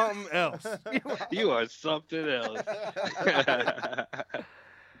are something else. guy. You are something else.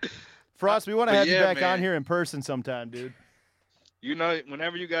 Frost, we want to But have you yeah, back on man. here in person sometime, dude.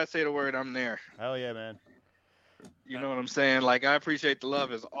 Whenever you guys say the word, I'm there. Hell yeah, man. You know what I'm saying? Like, I appreciate the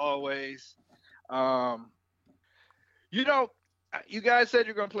love as always. You guys said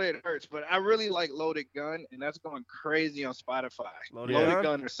you're going to play It Hurts, but I really like Loaded Gun, and that's going crazy on Spotify. Loaded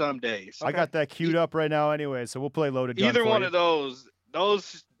Gun are some days. I got that queued up right now anyway, so we'll play Loaded Gun Either for one you. of those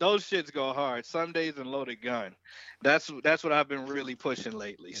shits go hard. Some days and Loaded Gun. That's what I've been really pushing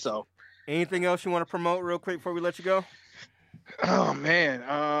lately. So, Anything else you want to promote real quick before we let you go? oh man,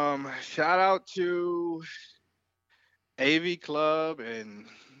 shout out to AV Club and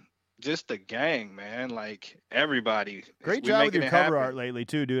just the gang, man. Like everybody. Great We job with making your it cover happen. art lately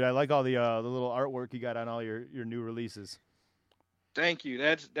too, dude. I like all the little artwork you got on all your new releases. Thank you.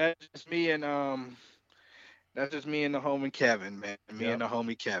 That's just me and the homie Kevin, man. Me and the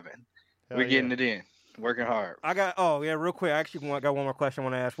homie Kevin. Hell We're yeah. getting it in. Working hard. Real quick. I actually got one more question I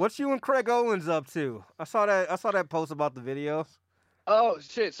want to ask. What's you and Craig Owens up to? I saw that post about the videos. Oh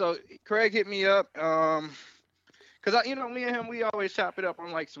shit! So Craig hit me up, cause me and him, we always chop it up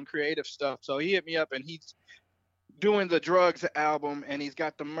on like some creative stuff. So he hit me up and he's doing the Drugs album and he's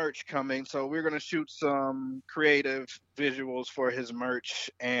got the merch coming. So we're gonna shoot some creative visuals for his merch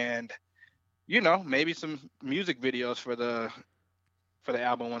and maybe some music videos for the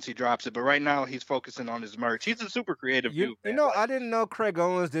album once he drops it. But right now he's focusing on his merch. He's a super creative dude. You know, I didn't know Craig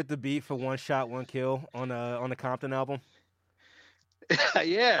Owens did the beat for One Shot, One Kill on the Compton album.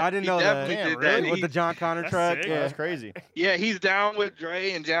 Yeah, I didn't he know that. definitely Damn, did really? that. With the John Connor track. sick. Yeah. That's crazy. Yeah, he's down with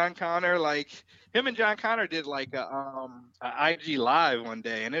Dre and John Connor. Like him and John Connor did like a IG live one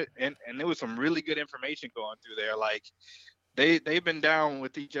day, and there was some really good information going through there. Like they've been down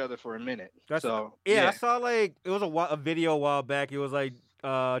with each other for a minute. I saw like it was a video a while back. It was like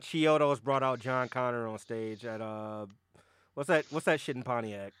Chiodos brought out John Connor on stage at what's that shit in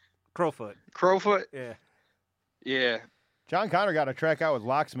Pontiac? Crowfoot. Yeah. Yeah. John Connor got a track out with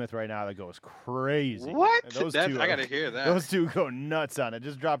Locksmith right now that goes crazy. What? And those That's, two I gotta hear that. Those two go nuts on it.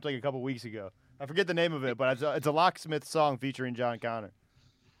 Just dropped like a couple weeks ago. I forget the name of it, but it's a Locksmith song featuring John Connor.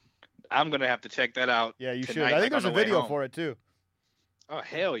 I'm gonna have to check that out. Yeah, you should. tonight, I think like, there's on a the way video home. for it too. Oh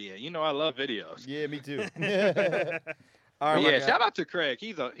hell yeah! I love videos. Yeah, me too. All right, Yeah, my guy. shout out to Craig.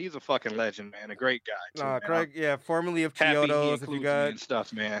 He's a fucking legend, man. A great guy. Too, man. Craig, yeah, formerly of Happy he Chiodos. If includes you me got, and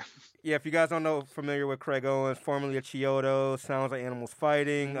stuff, man. yeah, if you guys don't know, familiar with Craig Owens, formerly of Chiodos, Sounds Like Animals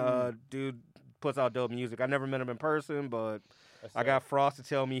Fighting. Dude puts out dope music. I never met him in person, but I got Frost to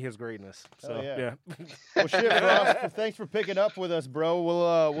tell me his greatness. So yeah. Well, shit, Frost. Thanks for picking up with us, bro.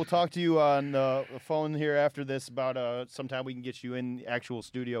 We'll talk to you on the phone here after this about sometime we can get you in the actual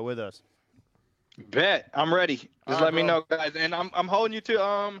studio with us. Bet I'm ready. Just All right, let me bro. know, guys. And I'm holding you to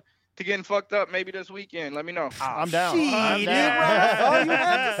to getting fucked up maybe this weekend. Let me know. I'm down. Shit, I'm dude, down. bro, that's all you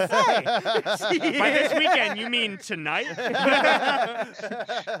have to say. By this weekend, you mean tonight?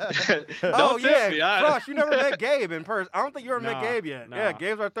 Oh Don't yeah, tempt me. Frost, you never met Gabe in person. I don't think you ever met Nah, Gabe yet. nah. Yeah,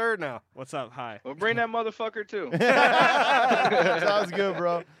 Gabe's our third now. What's up? Hi. Well, bring that motherfucker too. Sounds good,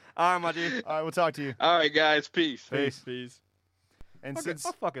 bro. All right, my G. All right, we'll talk to you. All right, guys. Peace. Peace. And since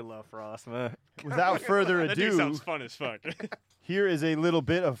I fucking love Frost, man. without further That dude ado, sounds fun as fuck. here is a little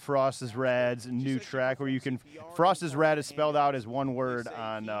bit of Frost is Rad's new track where you can. Frost is Rad is spelled out as one word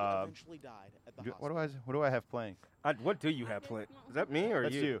on. What do I have playing? What do you have playing? Is that me or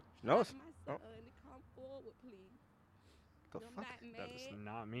That's you. No, it's, That is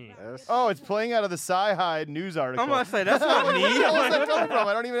not me. Oh, it's playing out of the Sci-Hi news article. I'm gonna say that's not me. Where the hell is that coming from?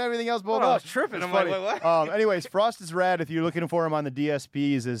 I don't even have anything else pulled I up. was tripping. It's I'm like, funny. wait, what? Anyways, Frost is Rad. If you're looking for him on the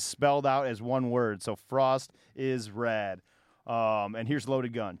DSPs, is spelled out as one word. So Frost is Rad. And here's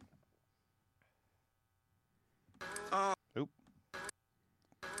Loaded Gun. Oop.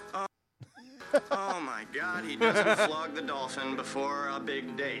 Oh my God, he doesn't flog the dolphin before a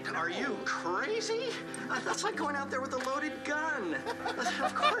big date. Are you crazy? That's like going out there with a loaded gun.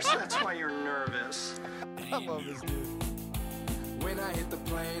 Of course that's why you're nervous. I love this dude. When I hit the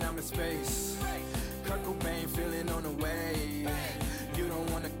plane, I'm in space. Kurt Cobain feeling on the way. You don't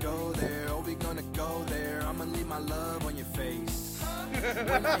wanna go there, oh we gonna go there. I'ma leave my love on your face.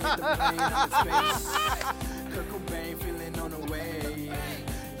 When I hit the plane, I'm in space. Kurt Cobain feeling on the way.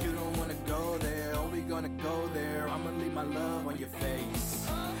 You don't wanna go there, oh we gonna go there. I'ma leave my love on your face.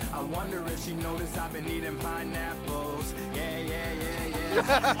 I wonder if she noticed I've been eating pineapples. Yeah.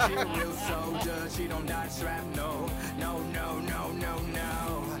 She a real soldier, she don't dodge shrapnel. No.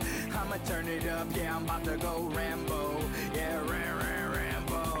 I'ma turn it up, yeah, I'm about to go Rambo. Yeah,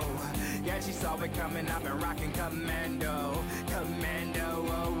 Rambo. Yeah, she saw it coming, I've been rocking Commando,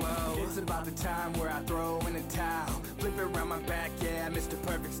 oh. It's about the time where I throw in a towel. Flip it around my back, yeah, Mr.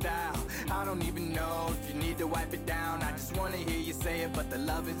 Perfect Style. I don't even know if you need to wipe it down. I just wanna hear you say it, but the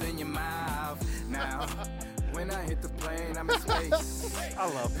love is in your mouth. Now, when I hit the plane, I'm in space. I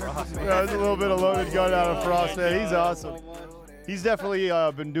love Frost, man. Yeah, there's a little bit of Loaded Gun out of Frost there. He's awesome. He's definitely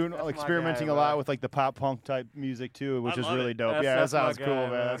been doing experimenting a lot with like the pop punk type music too, which I is love really it. dope. That's- Yeah, that that's my sounds guy, cool,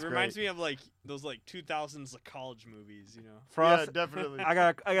 man. man. That's It great. reminds me of like those like 2000s college movies, you know. Frost, Yeah, definitely. I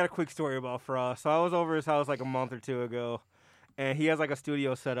got a quick story about Frost. So I was over his house like a month or two ago, and he has like a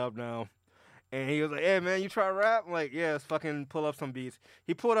studio set up now. And he was like, "Hey man, you try rap?" I'm like, "Yeah, let's fucking pull up some beats."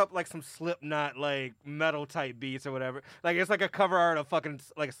 He pulled up like some Slipknot like metal type beats or whatever. Like it's like a cover art of fucking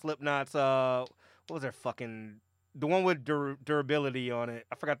like Slipknot's what was their fucking the one with durability on it.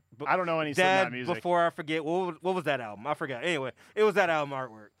 I forgot. I don't know any Dad, Slipknot music. before I forget, what was that album? I forgot. Anyway, it was that album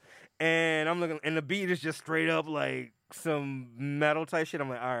artwork. And I'm looking, and the beat is just straight up like some metal type shit. I'm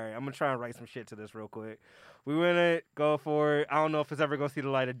like, all right, I'm gonna try and write some shit to this real quick. We win it, go for it. I don't know if it's ever gonna see the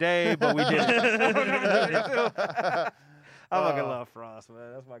light of day, but we did it. I fucking love Frost,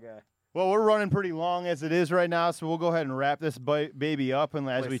 man. That's my guy. Well, we're running pretty long as it is right now, so we'll go ahead and wrap this baby up. And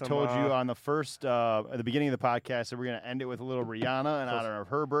as Play we some, told you on the first, at the beginning of the podcast, that we're going to end it with a little Rihanna in honor of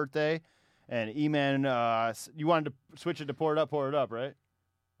her birthday. And E-Man, you wanted to switch it to Pour It Up, right?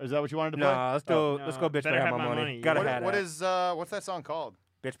 Is that what you wanted to play? Nah, let's go. Bitch better have my money. Gotta have What that. is what's that song called?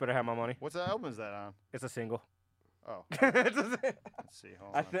 Bitch better have my money. What's that album is that on? It's a single. Oh, Let's see.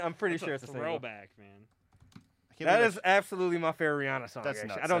 Hold on. I'm pretty sure it's a single. Throwback, man. That is absolutely my favorite Rihanna song. That's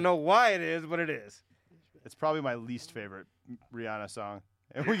actually. nuts. I don't know why it is, but it is. It's probably my least favorite Rihanna song.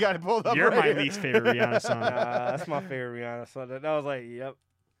 And we got it pulled up. You're right my least favorite Rihanna song. Nah, that's my favorite Rihanna song. That was like, yep.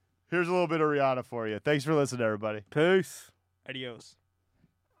 Here's a little bit of Rihanna for you. Thanks for listening, everybody. Peace. Adios.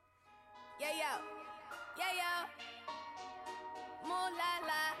 Yeah, Moon la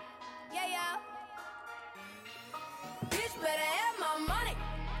la. Yeah. Bitch better have my money.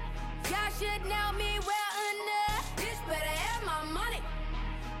 Y'all should know me well enough. Bitch better have my money.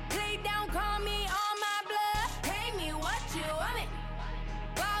 Please don't call me on my blood. Pay me what you want me.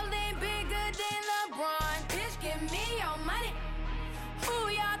 Ballin' bigger than LeBron. Bitch, give me your money. Who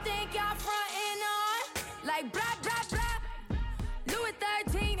y'all think y'all frontin' on? Like blah, blah, blah. Louis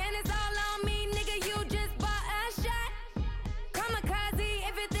 13 and it's all on me, nigga. You just bought a shot. Kamikaze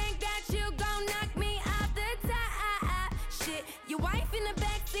if you think that you gon' knock me off the top. Shit, your wife in the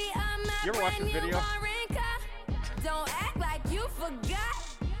backseat of my You ever watch brand this new video? foreign car. Don't act like you forgot.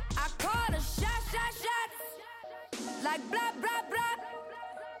 I called a shots. Like blah, blah,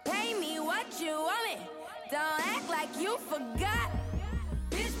 blah. Pay me what you want me. Don't act like you forgot.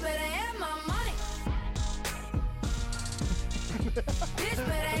 Bitch better have my money. Bitch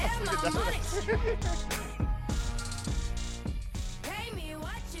better have my money.